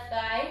your left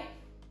thigh.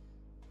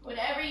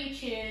 Whatever you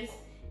choose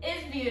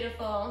is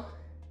beautiful.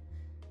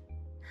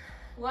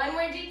 One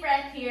more deep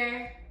breath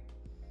here.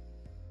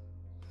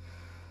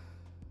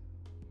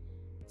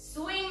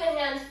 Swing the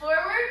hands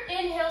forward,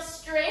 inhale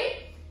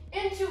straight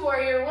into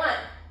warrior one.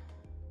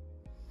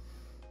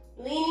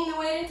 Leaning the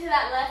weight into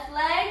that left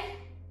leg,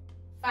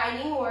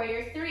 finding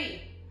warrior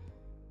three.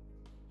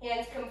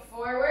 Hands come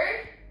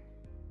forward,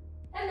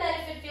 and then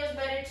if it feels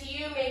better to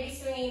you, maybe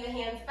swinging the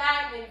hands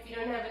back, maybe if you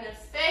don't have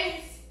enough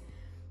space,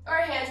 or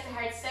hands to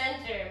heart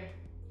center.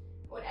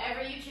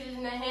 Whatever you choose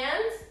in the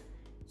hands,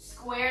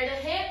 square the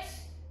hips,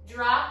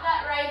 drop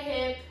that right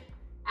hip,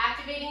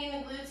 activating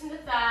in the glutes and the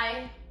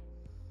thigh.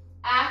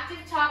 Active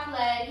top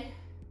leg,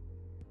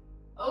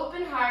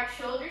 open heart,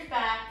 shoulders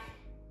back.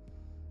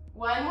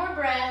 One more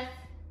breath.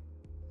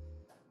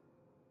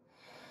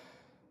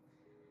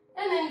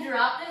 And then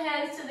drop the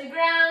hands to the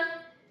ground.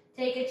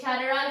 Take a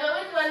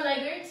chaturanga with one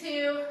leg or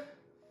two.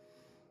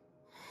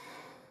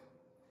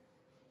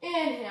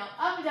 Inhale,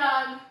 up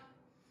dog.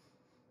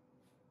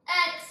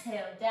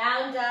 Exhale,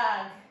 down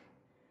dog.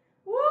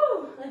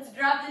 Woo! Let's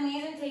drop the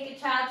knees and take a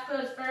child's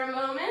pose for a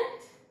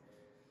moment.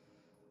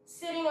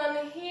 Sitting on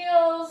the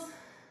heels.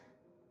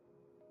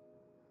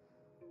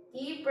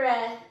 Deep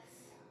breaths.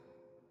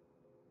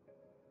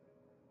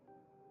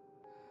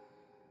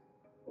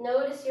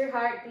 Notice your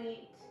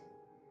heartbeat.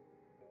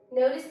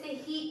 Notice the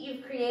heat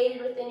you've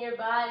created within your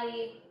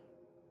body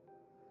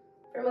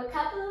from a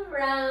couple of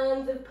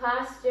rounds of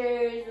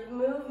postures, of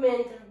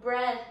movement, of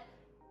breath.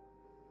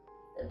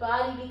 The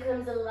body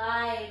becomes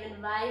alive and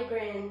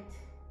vibrant.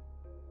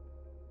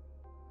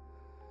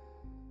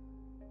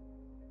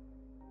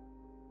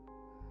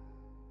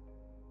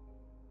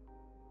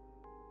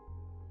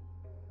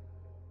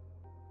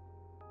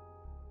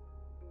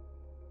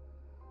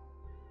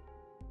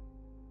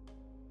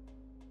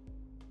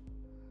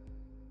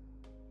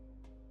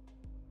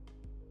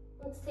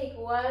 Let's take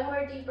one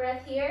more deep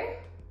breath here.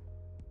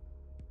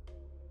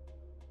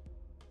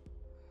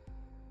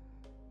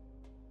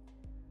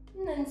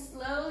 And then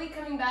slowly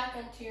coming back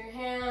onto your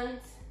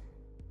hands.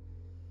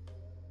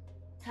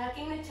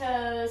 Tucking the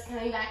toes,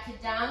 coming back to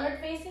downward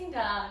facing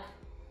dog.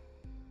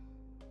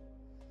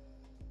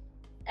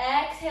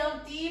 Exhale,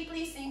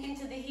 deeply sink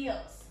into the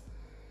heels.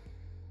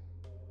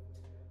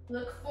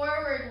 Look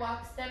forward,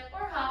 walk, step,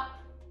 or hop.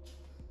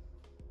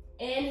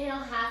 Inhale,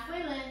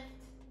 halfway lift.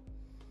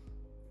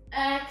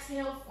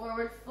 Exhale,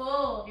 forward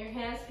fold. Your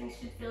hamstrings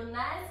should feel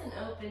nice and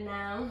open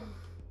now.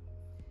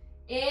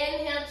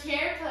 Inhale,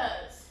 chair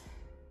pose.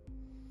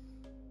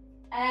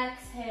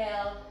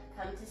 Exhale,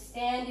 come to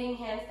standing,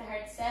 hands to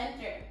heart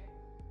center.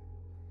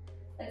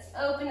 Let's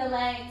open the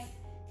legs.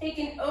 Take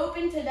an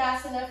open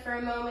Tadasana for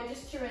a moment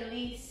just to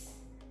release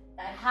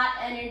that hot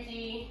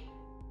energy.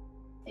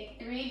 Take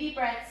 3 deep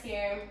breaths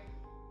here.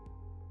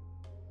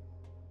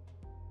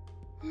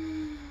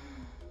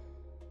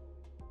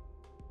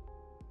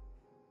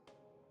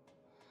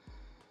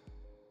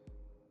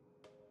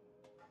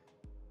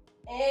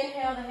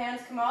 Inhale, the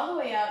hands come all the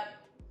way up.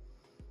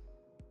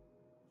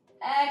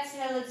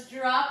 Exhale, let's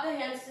drop the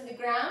hands to the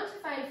ground to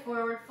find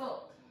forward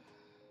fold.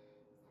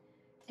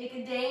 Take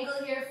a dangle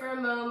here for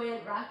a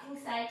moment, rocking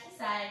side to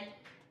side.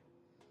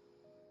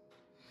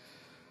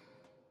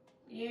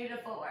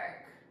 Beautiful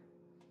work.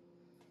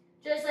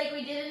 Just like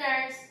we did in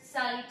our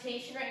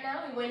salutation right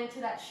now, we went into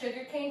that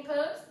sugar cane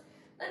pose.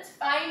 Let's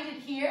find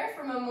it here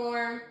from a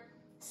more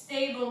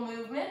stable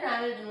movement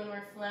rather than when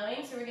we're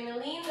flowing. So we're going to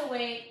lean the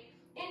weight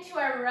into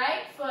our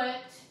right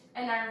foot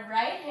and our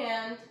right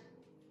hand,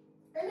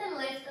 and then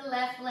lift the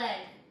left leg.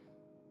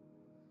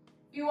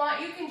 If you want,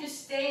 you can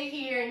just stay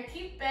here and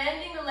keep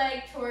bending the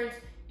leg towards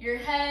your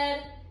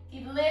head.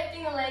 Keep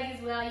lifting the leg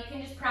as well. You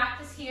can just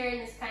practice here in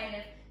this kind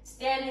of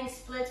standing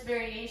splits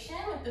variation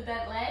with the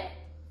bent leg.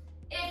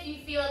 If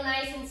you feel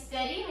nice and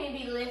steady,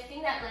 maybe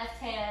lifting that left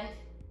hand,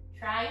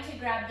 trying to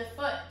grab the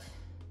foot.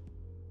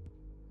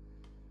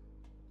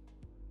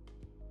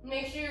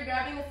 Make sure you're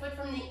grabbing the foot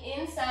from the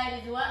inside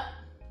as well.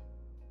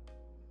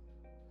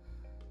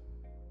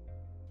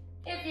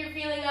 If you're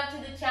feeling up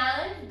to the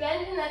challenge,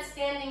 bend in that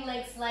standing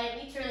leg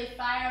slightly to really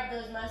fire up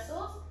those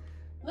muscles.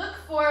 Look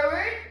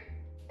forward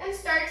and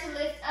start to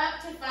lift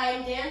up to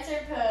find dancer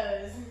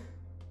pose.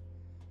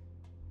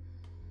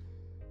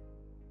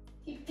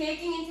 Keep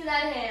kicking into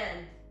that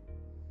hand.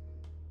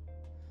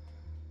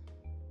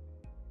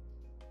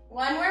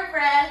 One more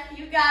breath.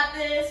 You got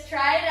this.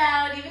 Try it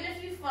out. Even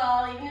if you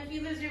fall, even if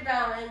you lose your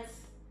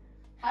balance,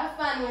 have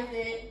fun with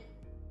it.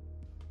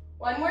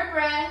 One more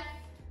breath.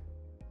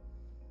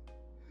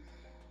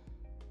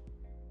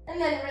 And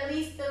then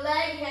release the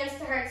leg, hands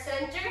to heart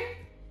center.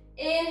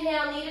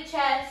 Inhale, knee to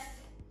chest.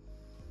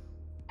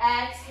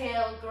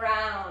 Exhale,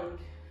 ground.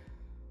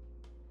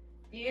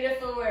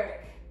 Beautiful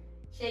work.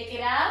 Shake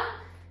it out.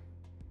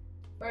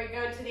 Or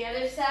go to the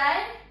other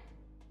side.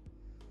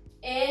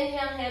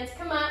 Inhale, hands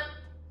come up.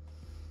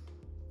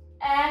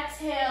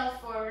 Exhale,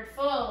 forward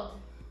fold.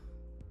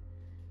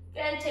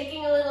 Again,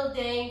 taking a little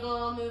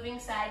dangle, moving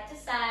side to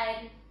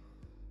side.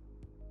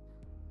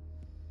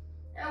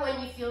 Now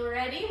when you feel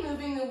ready,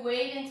 moving the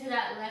weight into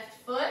that left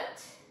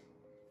foot,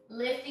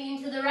 lifting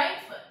into the right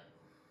foot.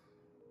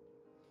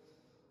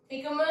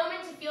 Take a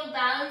moment to feel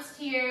balanced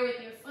here with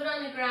your foot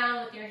on the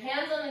ground, with your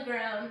hands on the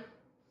ground.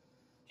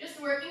 Just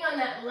working on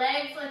that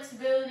leg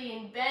flexibility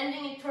and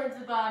bending it towards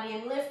the body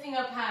and lifting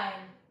up high.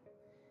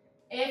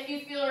 If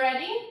you feel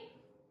ready,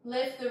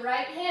 lift the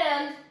right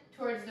hand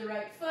towards the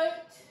right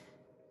foot,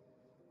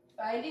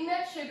 finding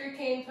that sugar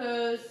cane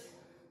pose.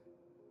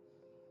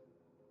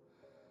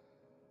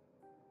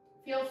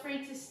 Feel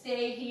free to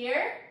stay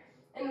here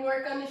and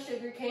work on the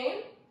sugar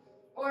cane.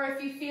 Or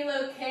if you feel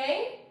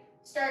okay,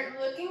 start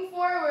looking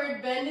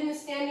forward, bending the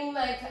standing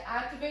leg to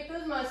activate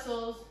those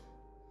muscles,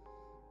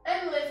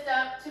 and lift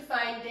up to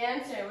find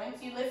dancer.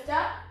 Once you lift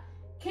up,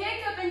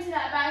 kick up into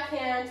that back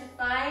hand to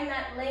find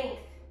that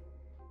length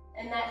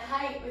and that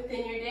height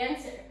within your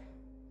dancer.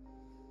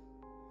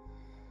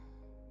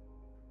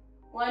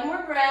 One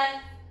more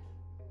breath.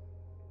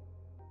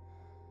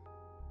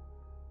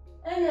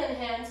 And then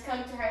hands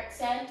come to heart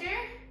center.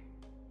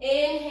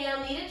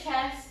 Inhale, knee to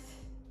chest.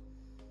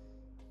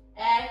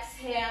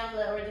 Exhale,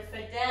 lower the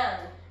foot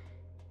down.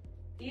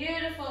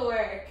 Beautiful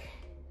work.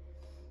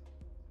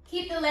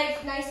 Keep the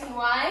legs nice and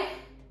wide.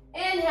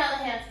 Inhale,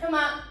 hands come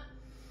up.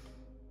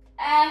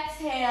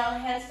 Exhale,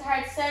 hands to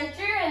heart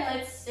center, and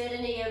let's sit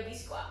in a yogi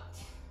squat.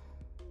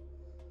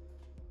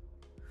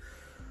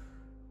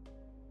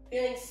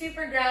 Feeling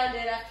super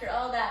grounded after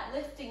all that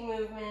lifting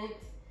movement.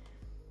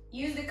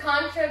 Use the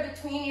contra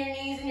between your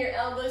knees and your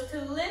elbows to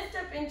lift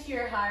up into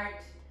your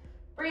heart.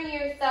 Bring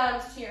your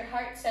thumbs to your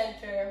heart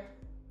center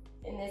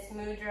in this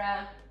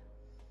mudra.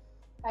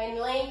 Find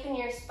length in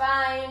your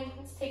spine.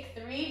 Let's take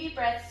 3 deep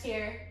breaths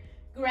here.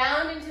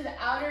 Ground into the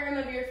outer rim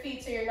of your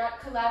feet so you're not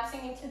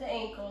collapsing into the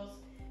ankles.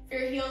 If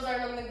your heels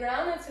aren't on the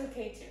ground, that's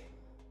okay too.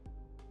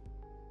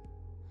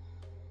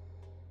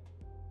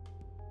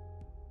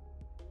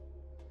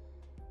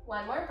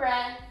 One more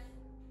breath.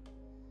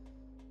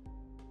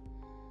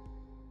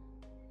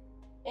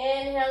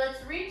 Inhale,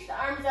 let's reach the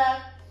arms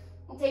up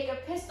and take a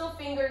pistol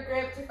finger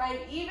grip to find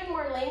even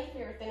more length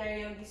here within our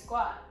yogi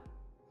squat.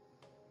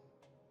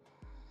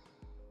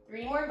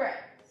 3 more breaths.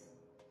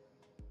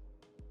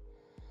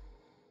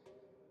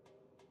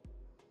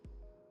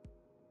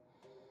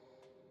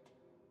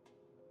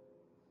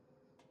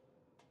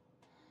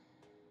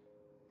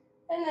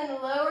 And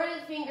then lower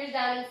the fingers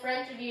down in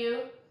front of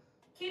you,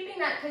 keeping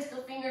that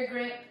pistol finger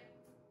grip,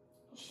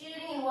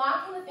 shooting and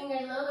walking the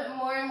fingers a little bit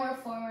more and more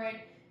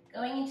forward,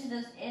 going into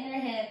those inner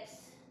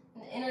hips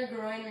and the inner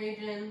groin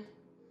region.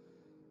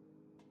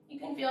 You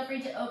can feel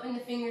free to open the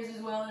fingers as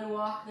well and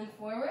walk them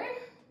forward,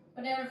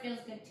 whatever feels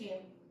good to you.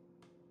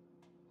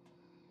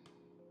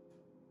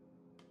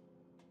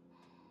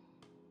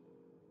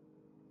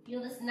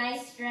 Feel this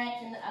nice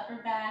stretch in the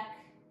upper back.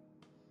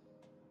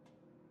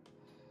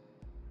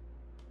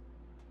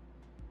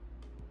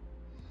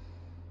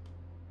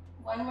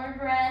 One more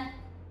breath.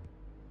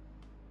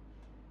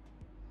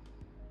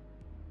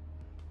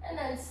 And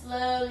then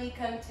slowly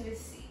come to a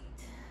seat.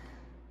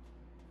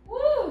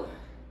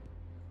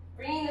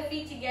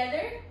 feet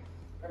together,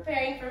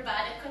 preparing for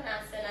Baddha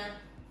Konasana.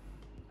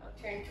 I'll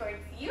turn towards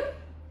you.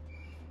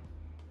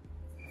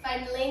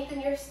 Find length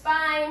in your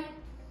spine,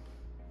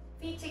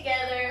 feet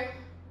together.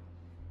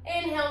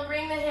 Inhale,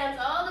 bring the hands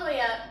all the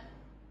way up.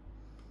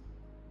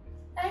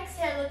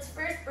 Exhale, let's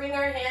first bring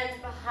our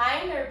hands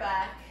behind our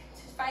back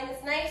to find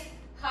this nice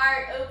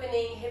heart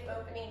opening, hip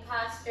opening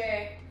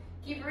posture.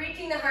 Keep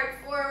reaching the heart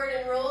forward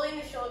and rolling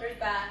the shoulders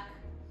back.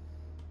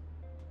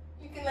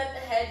 You can let the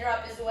head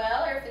drop as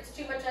well, or if it's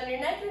too much on your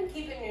neck, then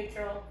keep it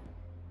neutral.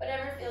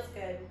 Whatever feels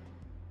good.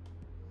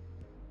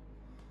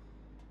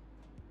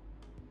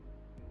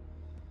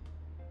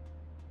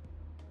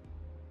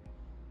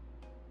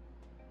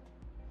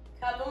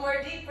 Couple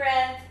more deep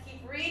breaths.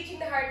 Keep reaching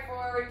the heart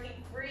forward.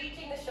 Keep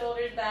reaching the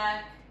shoulders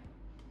back.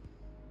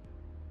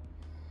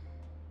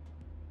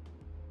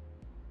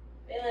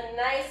 Feeling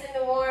nice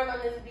and warm on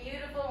this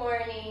beautiful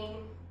morning.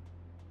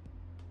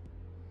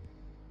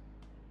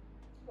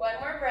 One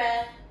more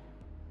breath.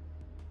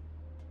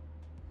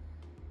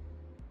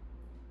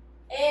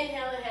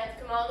 Inhale, the hands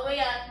come all the way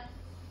up.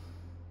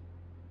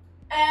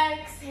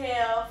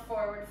 Exhale,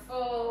 forward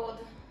fold.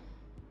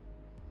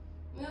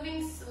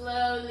 Moving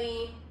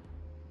slowly.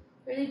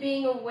 Really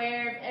being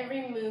aware of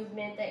every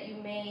movement that you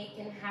make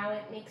and how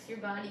it makes your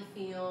body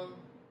feel.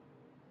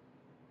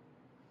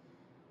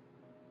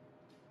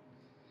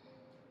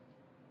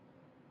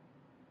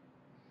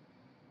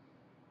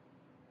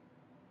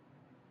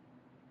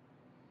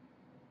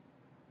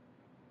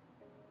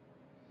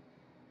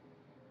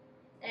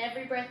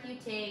 Every breath you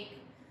take,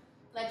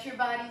 let your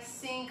body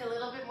sink a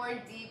little bit more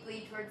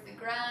deeply towards the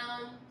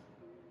ground.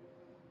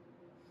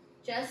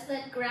 Just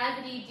let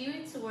gravity do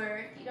its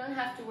work. You don't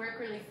have to work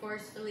really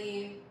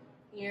forcefully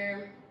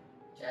here.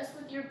 Just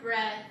with your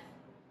breath.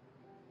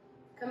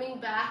 Coming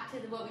back to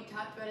what we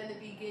talked about in the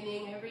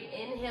beginning. Every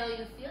inhale,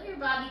 you feel your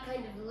body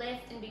kind of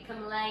lift and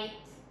become light.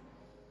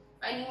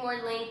 Finding more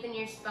length in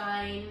your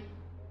spine.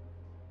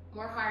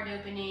 More heart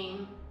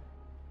opening.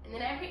 And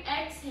then every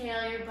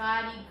exhale, your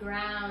body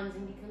grounds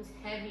and becomes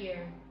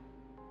heavier.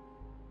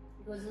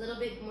 It goes a little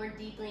bit more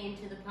deeply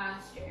into the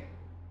posture.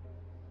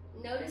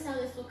 Notice how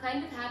this will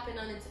kind of happen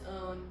on its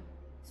own,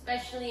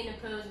 especially in a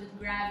pose with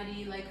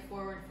gravity like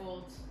forward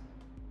folds.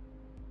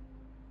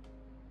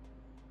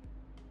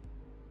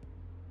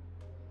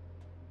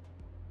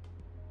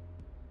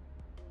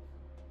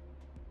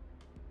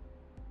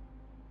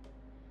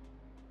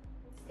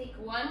 Let's take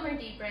one more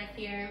deep breath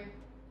here.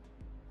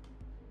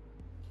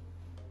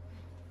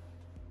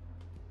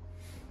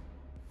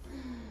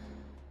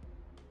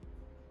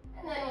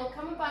 And then we'll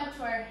come up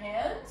onto our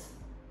hands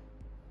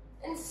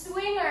and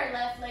swing our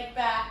left leg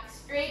back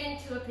straight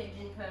into a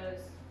pigeon pose.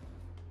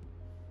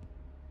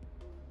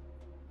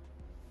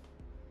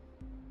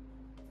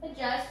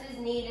 Adjust as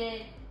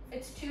needed. If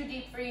it's too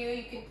deep for you,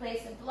 you can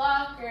place a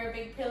block or a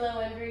big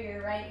pillow under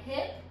your right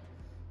hip.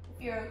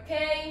 If you're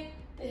okay,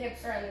 the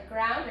hips are on the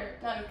ground, or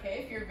not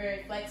okay, if you're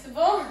very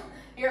flexible,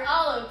 you're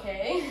all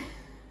okay.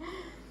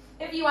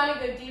 If you want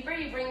to go deeper,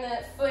 you bring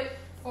the foot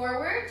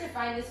forward to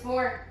find this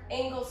more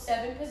angle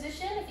 7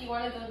 position. If you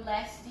want to go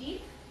less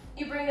deep,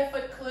 you bring the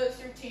foot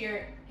closer to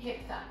your hip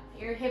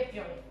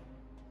joint.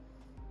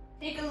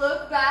 Take a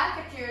look back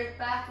at your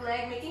back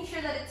leg, making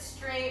sure that it's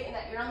straight and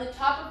that you're on the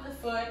top of the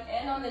foot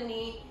and on the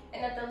knee,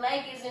 and that the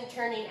leg isn't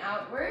turning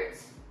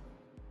outwards.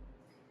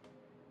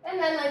 And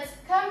then let's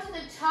come to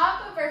the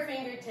top of our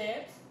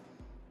fingertips,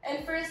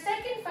 and for a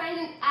second find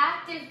an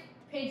active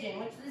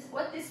pigeon,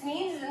 what this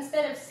means is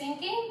instead of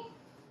sinking,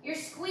 you're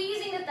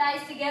squeezing the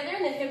thighs together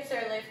and the hips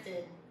are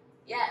lifted.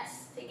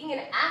 Yes, taking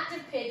an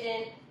active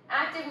pigeon,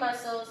 active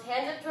muscles,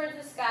 hands up towards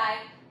the sky.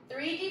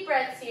 3 deep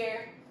breaths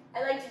here.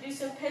 I like to do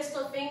some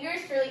pistol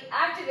fingers to really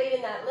activate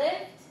in that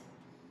lift.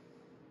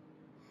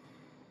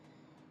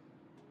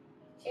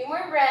 2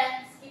 more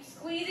breaths. Keep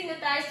squeezing the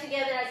thighs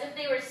together as if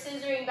they were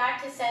scissoring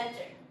back to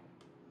center.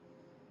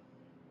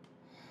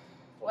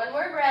 1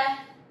 more breath.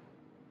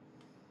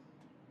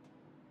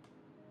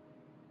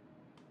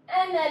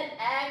 And then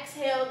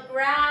exhale,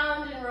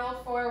 ground and roll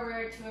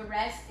forward to a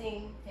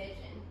resting pigeon.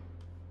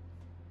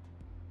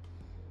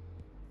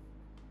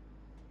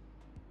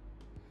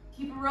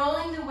 Keep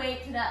rolling the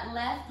weight to that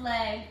left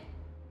leg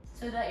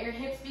so that your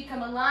hips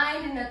become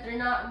aligned and that they're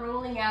not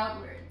rolling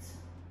outwards.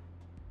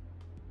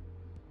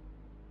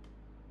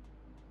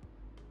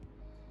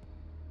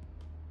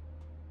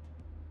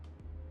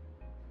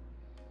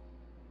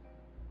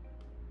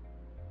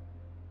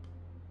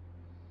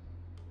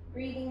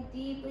 Breathing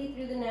deeply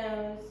through the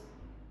nose.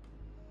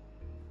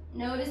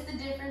 Notice the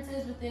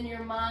differences within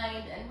your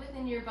mind and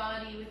within your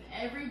body with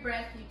every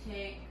breath you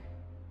take.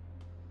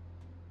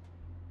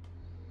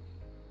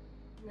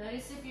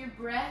 Notice if your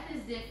breath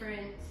is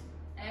different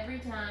every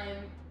time,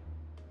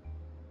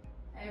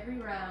 every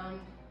round.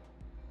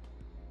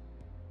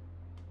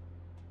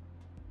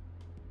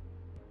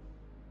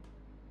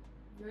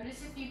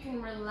 Notice if you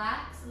can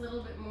relax a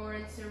little bit more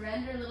and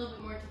surrender a little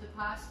bit more to the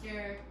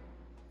posture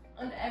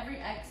on every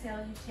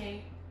exhale you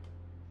take.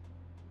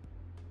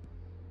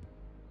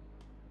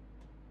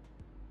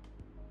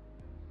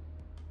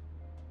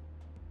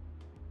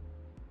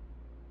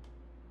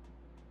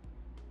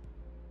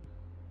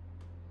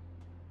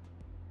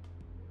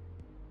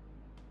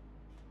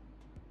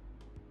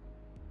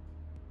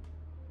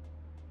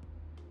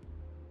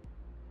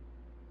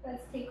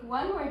 Let's take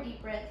one more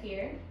deep breath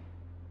here.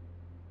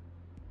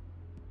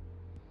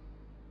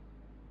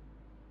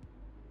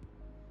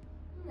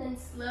 And then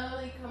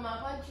slowly come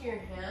up onto your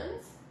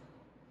hands.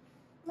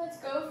 Let's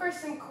go for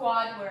some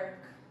quad work.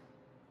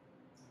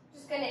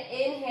 Just going to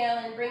inhale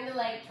and bring the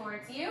leg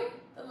towards you,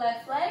 the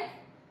left leg,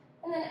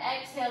 and then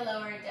exhale,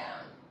 lower it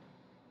down.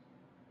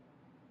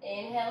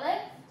 Inhale,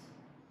 lift.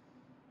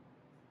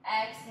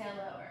 Exhale,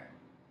 lower.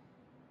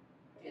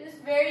 Do this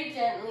very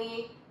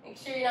gently. Make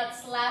sure you're not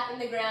slapping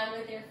the ground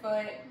with your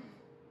foot.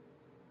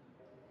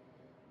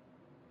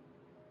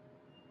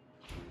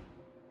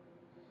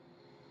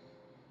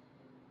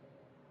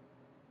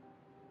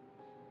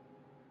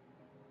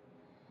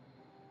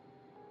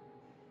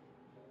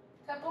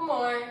 Couple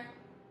more.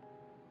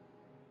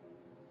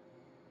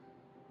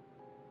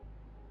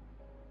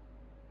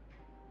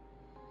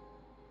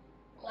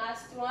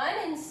 Last one,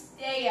 and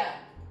stay up.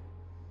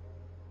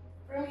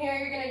 From here,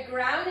 you're going to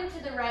ground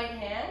into the right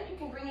hand. You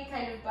can bring it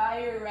kind of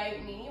by your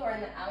right knee or on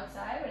the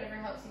outside, whatever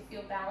helps you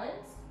feel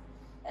balanced.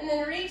 And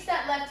then reach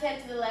that left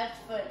hand to the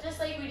left foot, just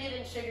like we did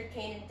in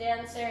Sugarcane and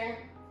Dancer.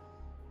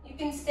 You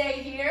can stay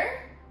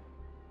here,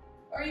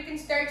 or you can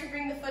start to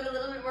bring the foot a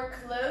little bit more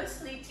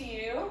closely to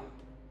you.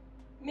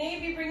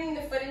 Maybe bringing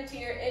the foot into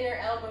your inner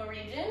elbow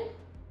region.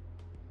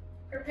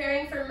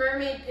 Preparing for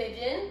mermaid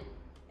pigeon.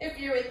 If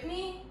you're with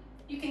me,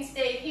 you can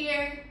stay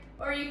here,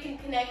 or you can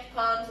connect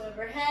palms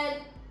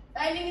overhead.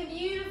 Finding a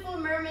beautiful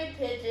mermaid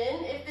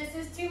pigeon. If this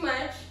is too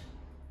much,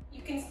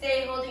 you can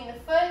stay holding the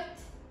foot.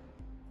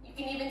 You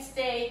can even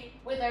stay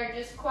with our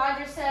just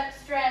quadricep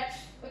stretch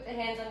with the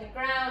hands on the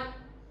ground.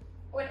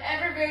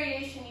 Whatever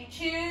variation you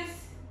choose,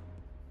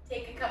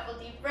 take a couple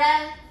deep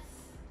breaths.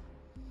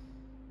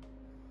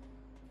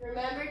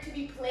 Remember to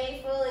be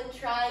playful and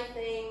try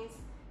things.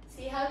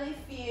 See how they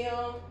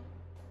feel.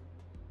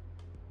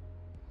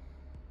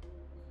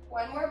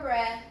 One more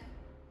breath.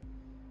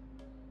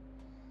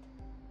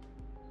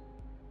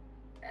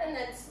 And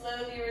then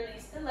slowly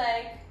release the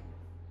leg.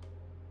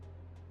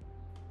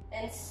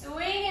 And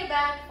swing it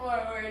back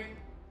forward.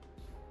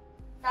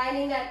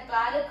 Finding that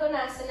Baddha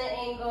Konasana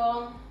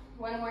angle.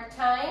 One more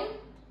time.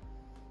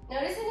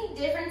 Notice any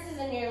differences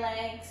in your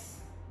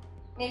legs.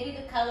 Maybe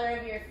the color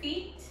of your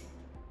feet.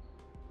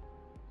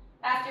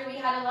 After we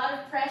had a lot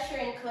of pressure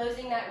in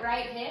closing that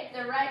right hip,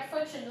 the right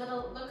foot should look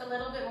a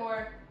little bit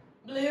more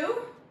blue.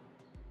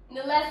 And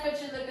the left foot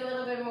should look a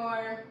little bit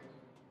more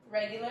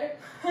regular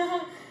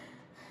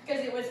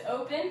because it was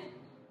open.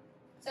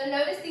 So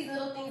notice these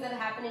little things that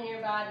happen in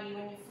your body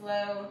when you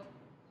flow.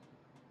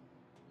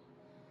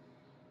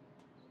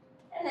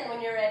 And then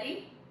when you're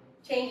ready,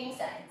 changing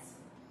sides.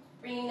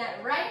 Bringing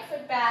that right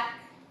foot back.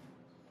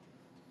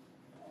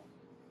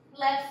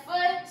 Left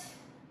foot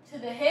to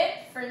the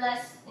hip for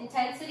less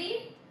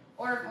intensity,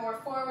 or more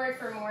forward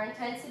for more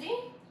intensity.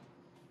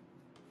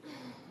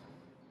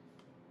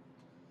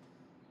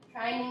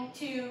 Trying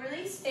to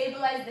really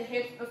stabilize the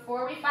hips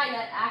before we find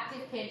that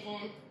active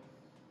pigeon.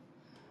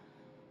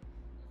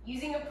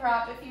 Using a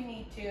prop if you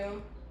need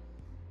to.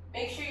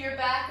 Make sure your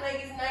back leg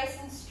is nice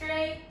and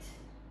straight.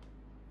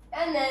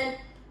 And then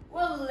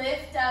we'll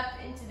lift up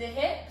into the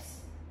hips.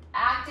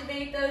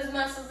 Activate those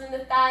muscles in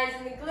the thighs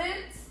and the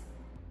glutes.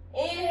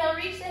 Inhale,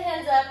 reach the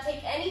hands up.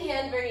 Take any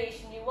hand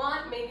variation you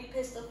want. Maybe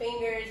pistol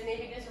fingers,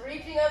 maybe just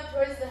reaching up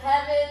towards the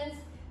heavens.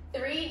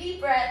 3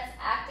 deep breaths,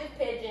 active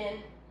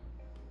pigeon.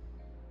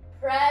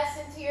 Press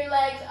into your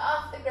legs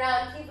off the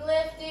ground. Keep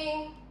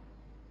lifting.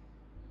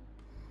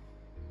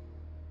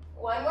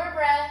 One more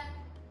breath.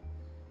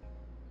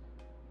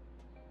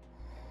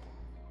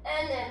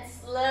 And then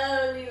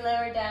slowly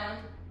lower down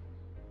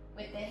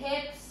with the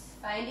hips,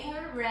 finding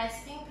a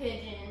resting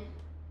pigeon.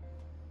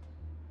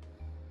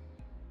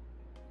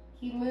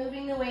 Keep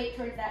moving the weight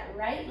towards that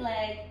right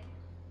leg.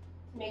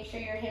 Make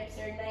sure your hips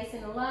are nice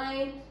and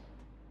aligned.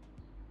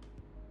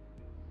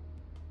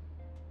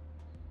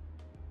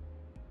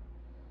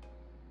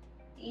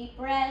 Deep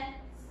breaths.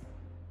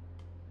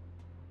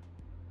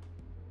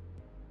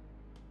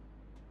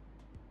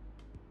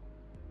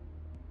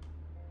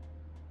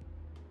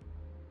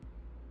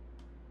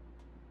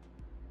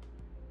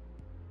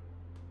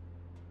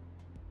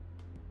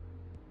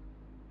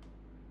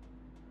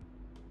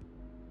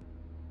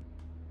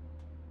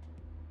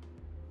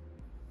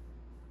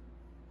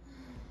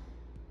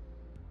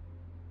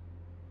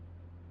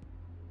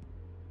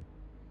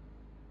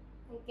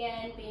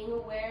 Again, being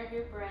aware of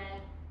your breath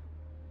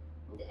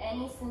and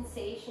any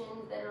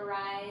sensations that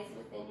arise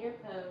within your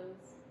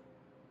pose,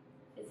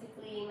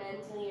 physically,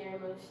 mentally, or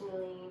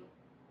emotionally.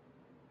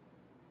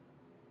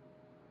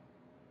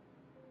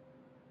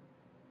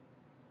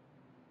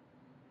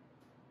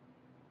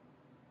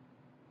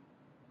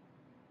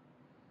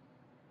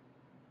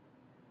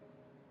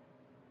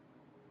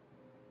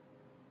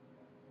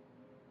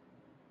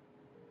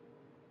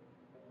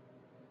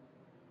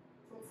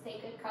 Let's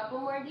take a couple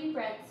more deep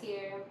breaths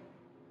here.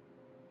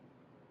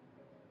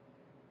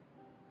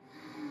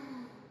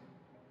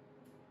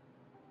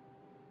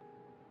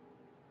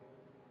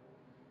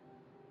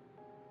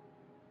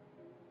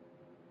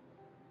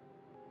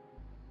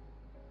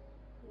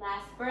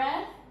 Last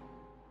breath.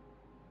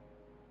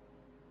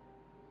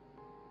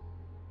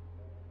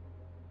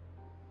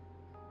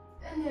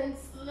 And then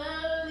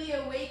slowly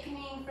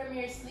awakening from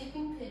your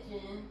sleeping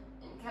pigeon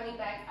and coming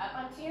back up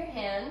onto your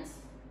hands.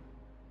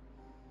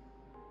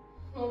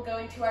 We'll go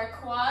into our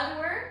quad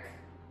work.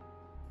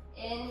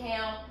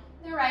 Inhale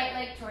the right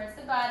leg towards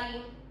the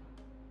body.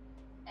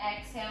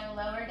 Exhale,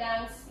 lower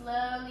down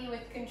slowly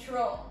with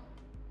control.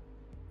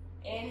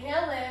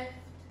 Inhale, lift.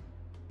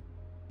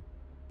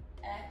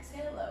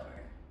 Exhale,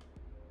 lower.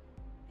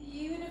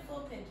 Beautiful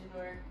pigeon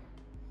work.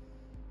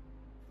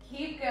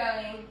 Keep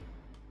going.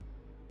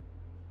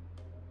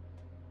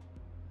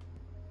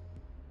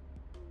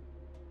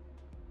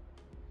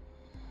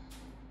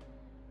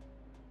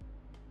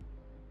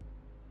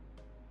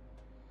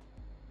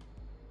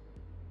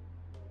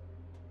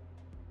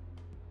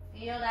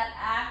 Feel that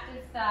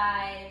active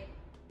thigh.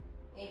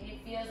 Maybe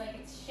it feels like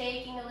it's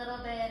shaking a little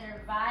bit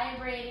or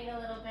vibrating a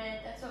little bit.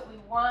 That's what we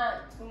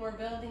want when we're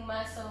building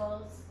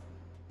muscles.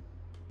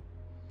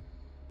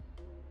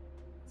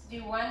 Let's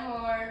do one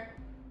more.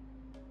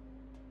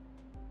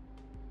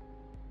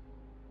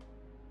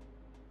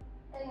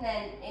 And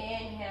then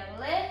inhale,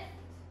 lift.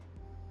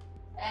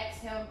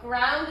 Exhale,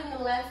 ground in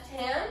the left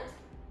hand.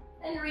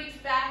 And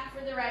reach back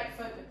for the right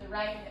foot with the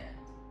right hand.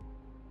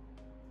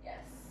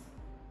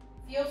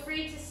 Feel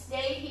free to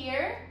stay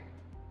here,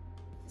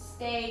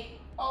 stay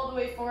all the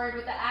way forward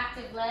with the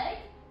active leg.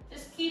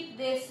 Just keep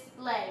this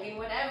leg in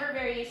whatever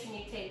variation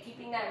you take,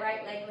 keeping that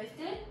right leg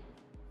lifted.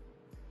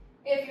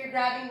 If you're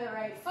grabbing the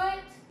right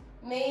foot,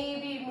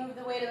 maybe move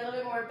the weight a little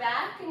bit more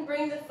back and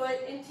bring the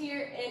foot into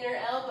your inner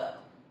elbow.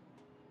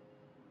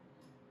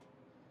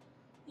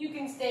 You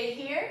can stay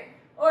here,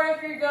 or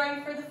if you're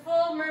going for the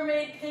full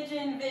mermaid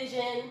pigeon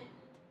vision,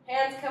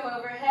 hands come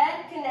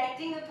overhead,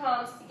 connecting the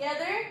palms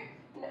together.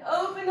 And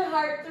open the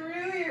heart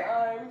through your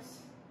arms.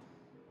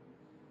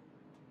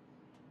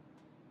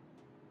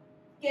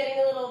 Getting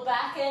a little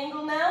back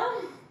angle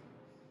now.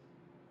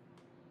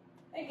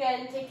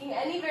 Again, taking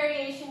any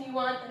variation you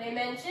want that I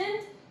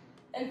mentioned.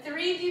 And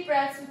 3 deep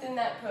breaths within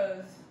that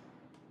pose.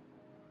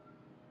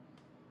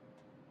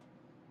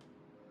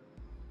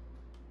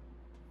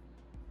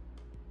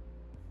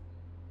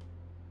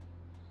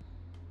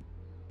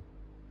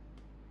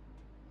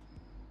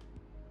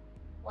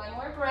 One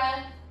more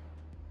breath.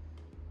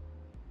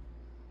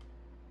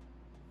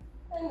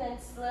 And then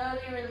slowly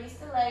release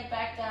the leg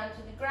back down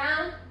to the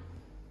ground.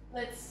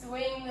 Let's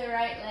swing the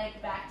right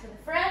leg back to the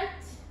front.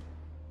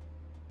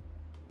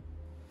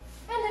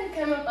 And then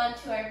come up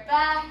onto our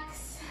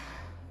backs.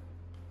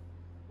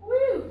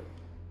 Woo!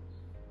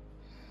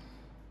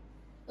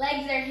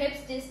 Legs are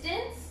hips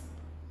distance.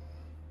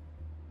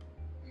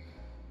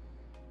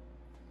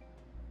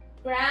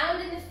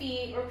 Ground in the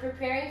feet. We're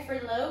preparing for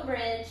low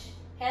bridge.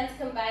 Hands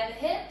come by the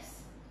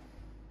hips.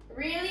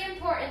 Really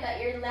important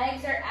that your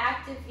legs are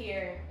active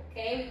here.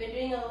 Okay, we've been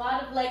doing a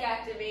lot of leg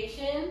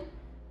activation,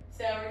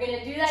 so we're going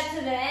to do that to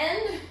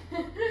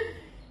the end.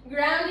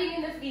 Grounding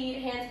in the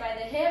feet, hands by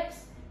the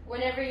hips.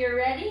 Whenever you're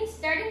ready,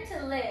 starting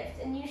to lift.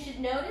 And you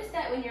should notice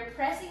that when you're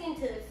pressing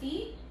into the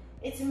feet,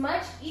 it's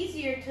much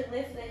easier to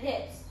lift the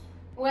hips.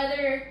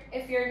 Whether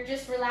if you're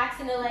just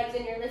relaxing the legs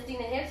and you're lifting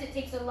the hips, it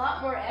takes a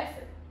lot more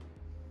effort.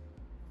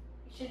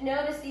 You should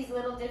notice these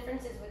little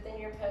differences within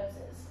your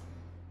poses.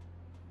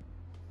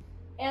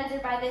 Hands are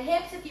by the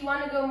hips. If you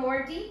want to go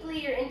more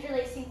deeply, you're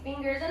interlacing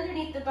fingers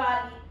underneath the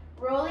body,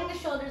 rolling the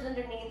shoulders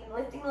underneath and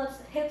lifting the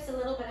hips a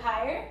little bit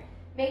higher.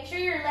 Make sure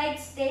your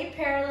legs stay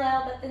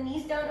parallel, that the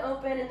knees don't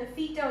open and the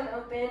feet don't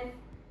open.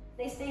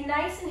 They stay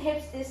nice and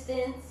hips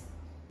distance.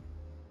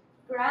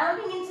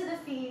 Grounding into the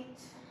feet.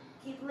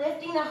 Keep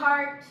lifting the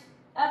heart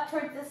up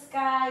towards the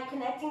sky,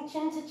 connecting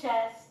chin to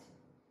chest.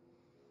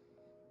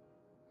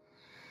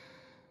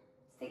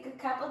 Let's take a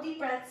couple deep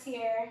breaths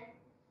here.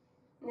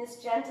 In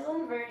this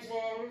gentle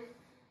inversion.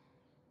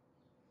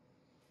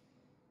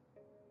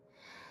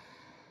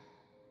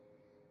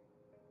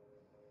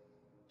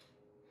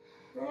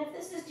 And if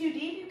this is too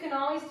deep, you can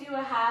always do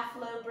a half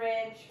low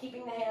bridge,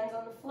 keeping the hands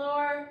on the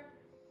floor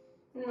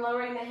and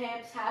lowering the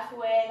hips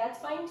halfway. That's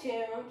fine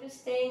too. Just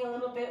staying a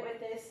little bit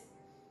with this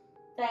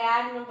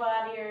diagonal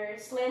body or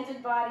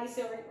slanted body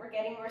so we're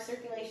getting more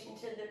circulation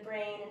to the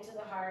brain and to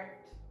the heart.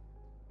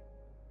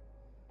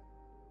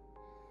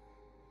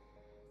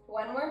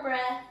 One more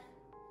breath.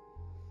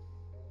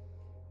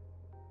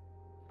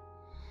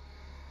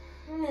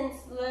 And then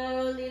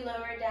slowly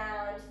lower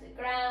down to the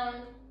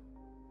ground.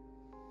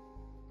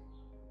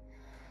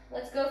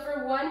 Let's go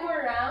for one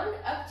more round.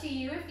 Up to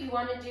you if you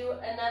want to do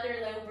another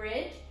low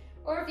bridge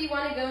or if you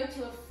want to go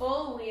into a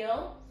full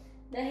wheel.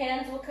 The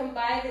hands will come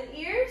by the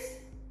ears.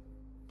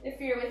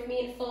 If you're with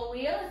me in full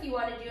wheel, if you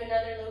want to do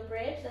another low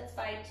bridge, that's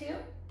fine too.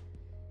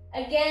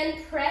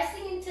 Again,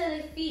 pressing into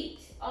the feet.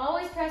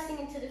 Always pressing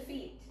into the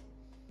feet.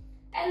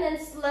 And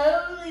then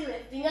slowly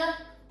lifting up.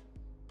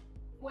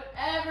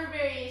 Whatever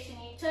variation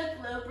you took,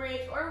 low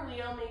bridge or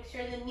wheel, make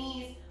sure the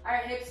knees are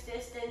hips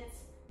distance,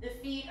 the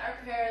feet are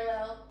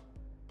parallel,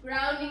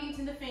 grounding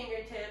into the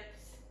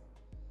fingertips,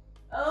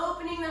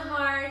 opening the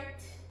heart,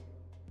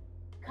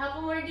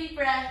 couple more deep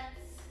breaths.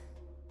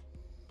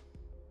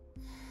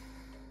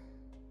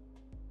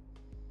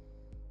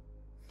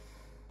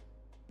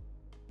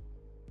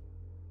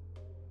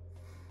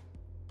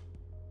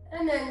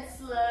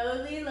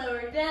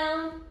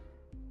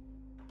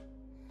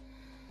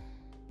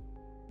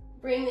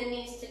 Bring the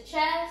knees to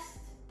chest.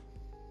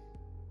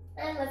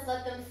 And let's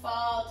let them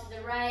fall to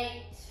the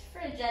right for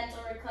a gentle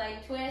recline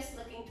twist,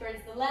 looking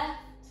towards the left.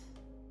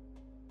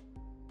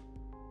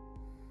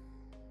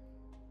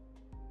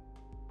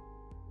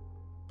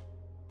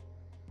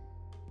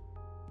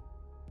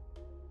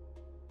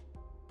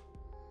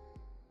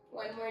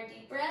 One more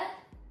deep breath.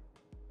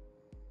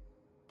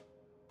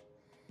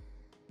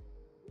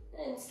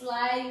 And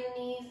slide the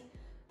knees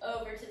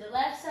over to the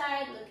left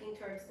side, looking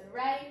towards the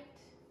right.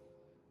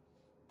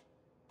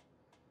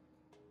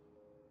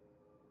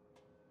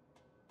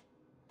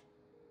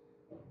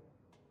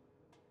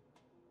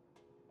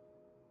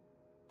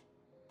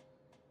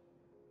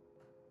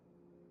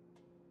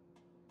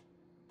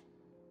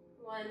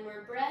 One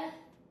more breath.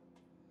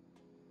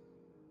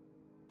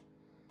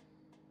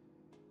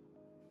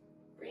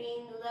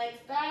 Bring the legs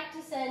back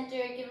to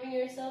center, giving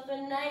yourself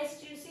a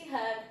nice juicy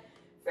hug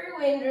for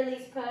wind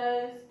release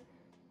pose.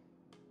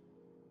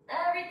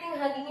 Everything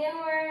hugging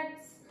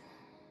inwards.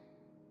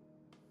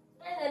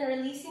 And then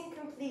releasing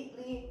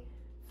completely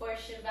for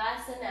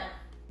Savasana.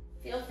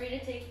 Feel free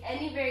to take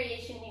any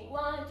variation you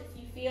want. If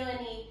you feel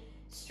any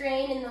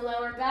strain in the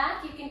lower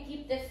back, you can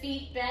keep the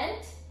feet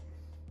bent.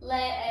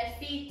 Let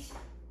feet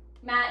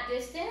mat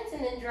distance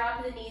and then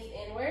drop the knees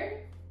inward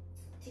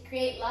to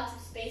create lots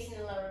of space in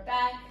the lower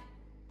back.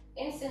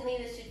 Instantly,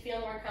 this should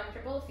feel more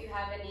comfortable if you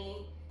have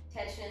any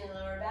tension in the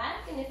lower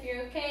back. And if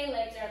you're okay,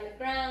 legs are on the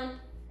ground.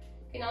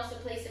 You can also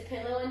place a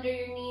pillow under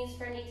your knees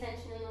for any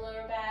tension in the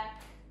lower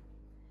back.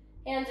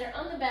 Hands are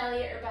on the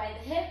belly or by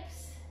the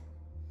hips.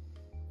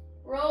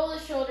 Roll the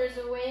shoulders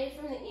away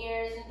from the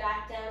ears and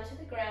back down to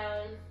the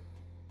ground.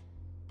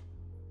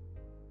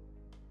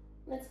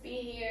 Let's be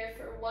here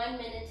for 1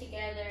 minute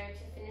together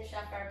to finish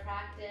up our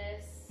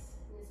practice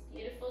in this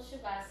beautiful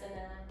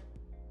Shavasana.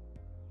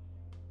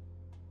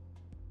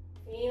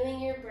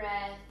 Feeling your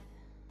breath,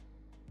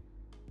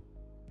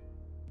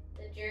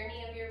 the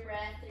journey of your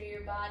breath through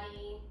your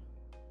body,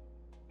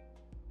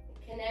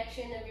 the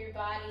connection of your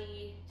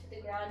body to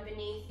the ground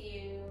beneath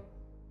you,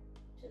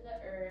 to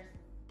the earth.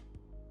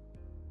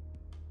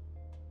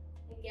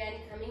 Again,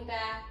 coming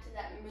back to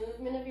that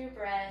movement of your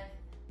breath.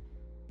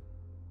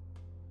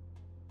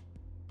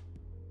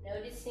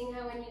 Noticing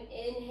how when you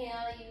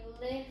inhale, you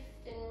lift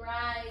and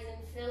rise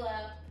and fill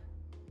up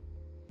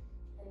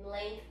and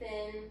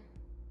lengthen.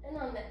 And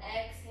on the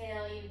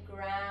exhale, you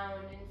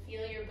ground and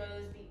feel your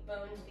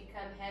bones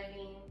become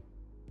heavy.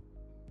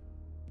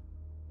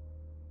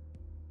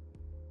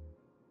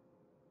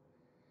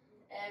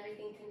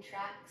 Everything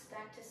contracts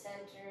back to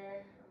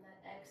center on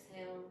that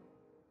exhale.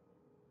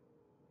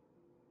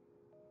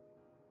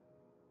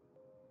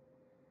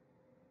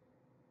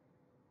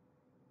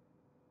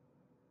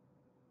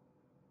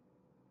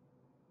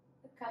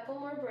 A couple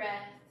more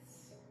breaths.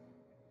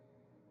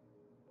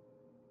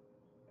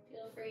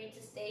 Feel free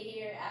to stay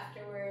here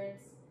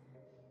afterwards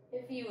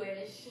if you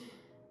wish.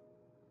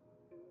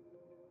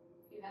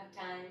 If you have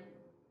time.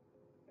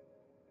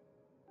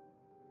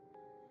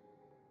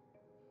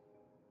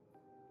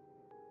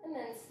 And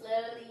then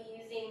slowly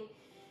using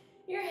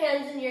your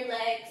hands and your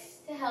legs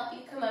to help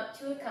you come up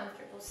to a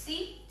comfortable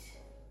seat.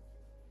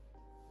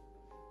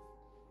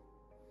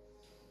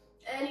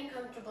 Any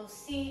comfortable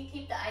seat,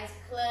 keep the eyes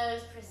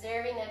closed,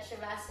 preserving that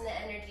Shavasana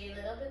energy a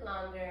little bit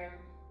longer.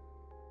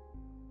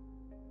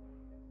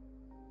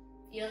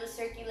 Feel the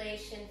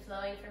circulation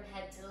flowing from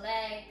head to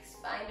legs.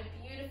 Find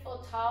a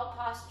beautiful tall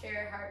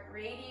posture, heart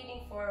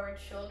radiating forward,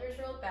 shoulders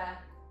rolled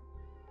back.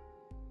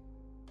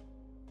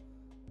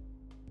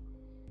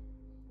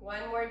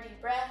 One more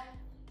deep breath.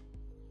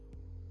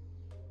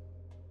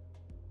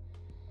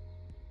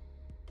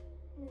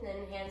 And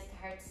then hands to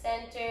heart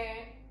center.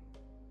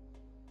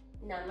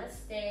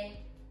 Namaste.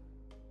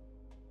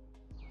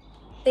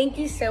 Thank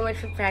you so much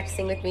for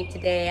practicing with me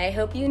today. I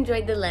hope you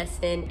enjoyed the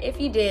lesson. If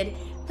you did,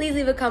 please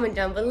leave a comment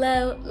down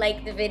below,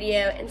 like the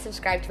video, and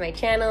subscribe to my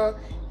channel.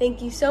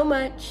 Thank you so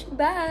much.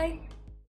 Bye.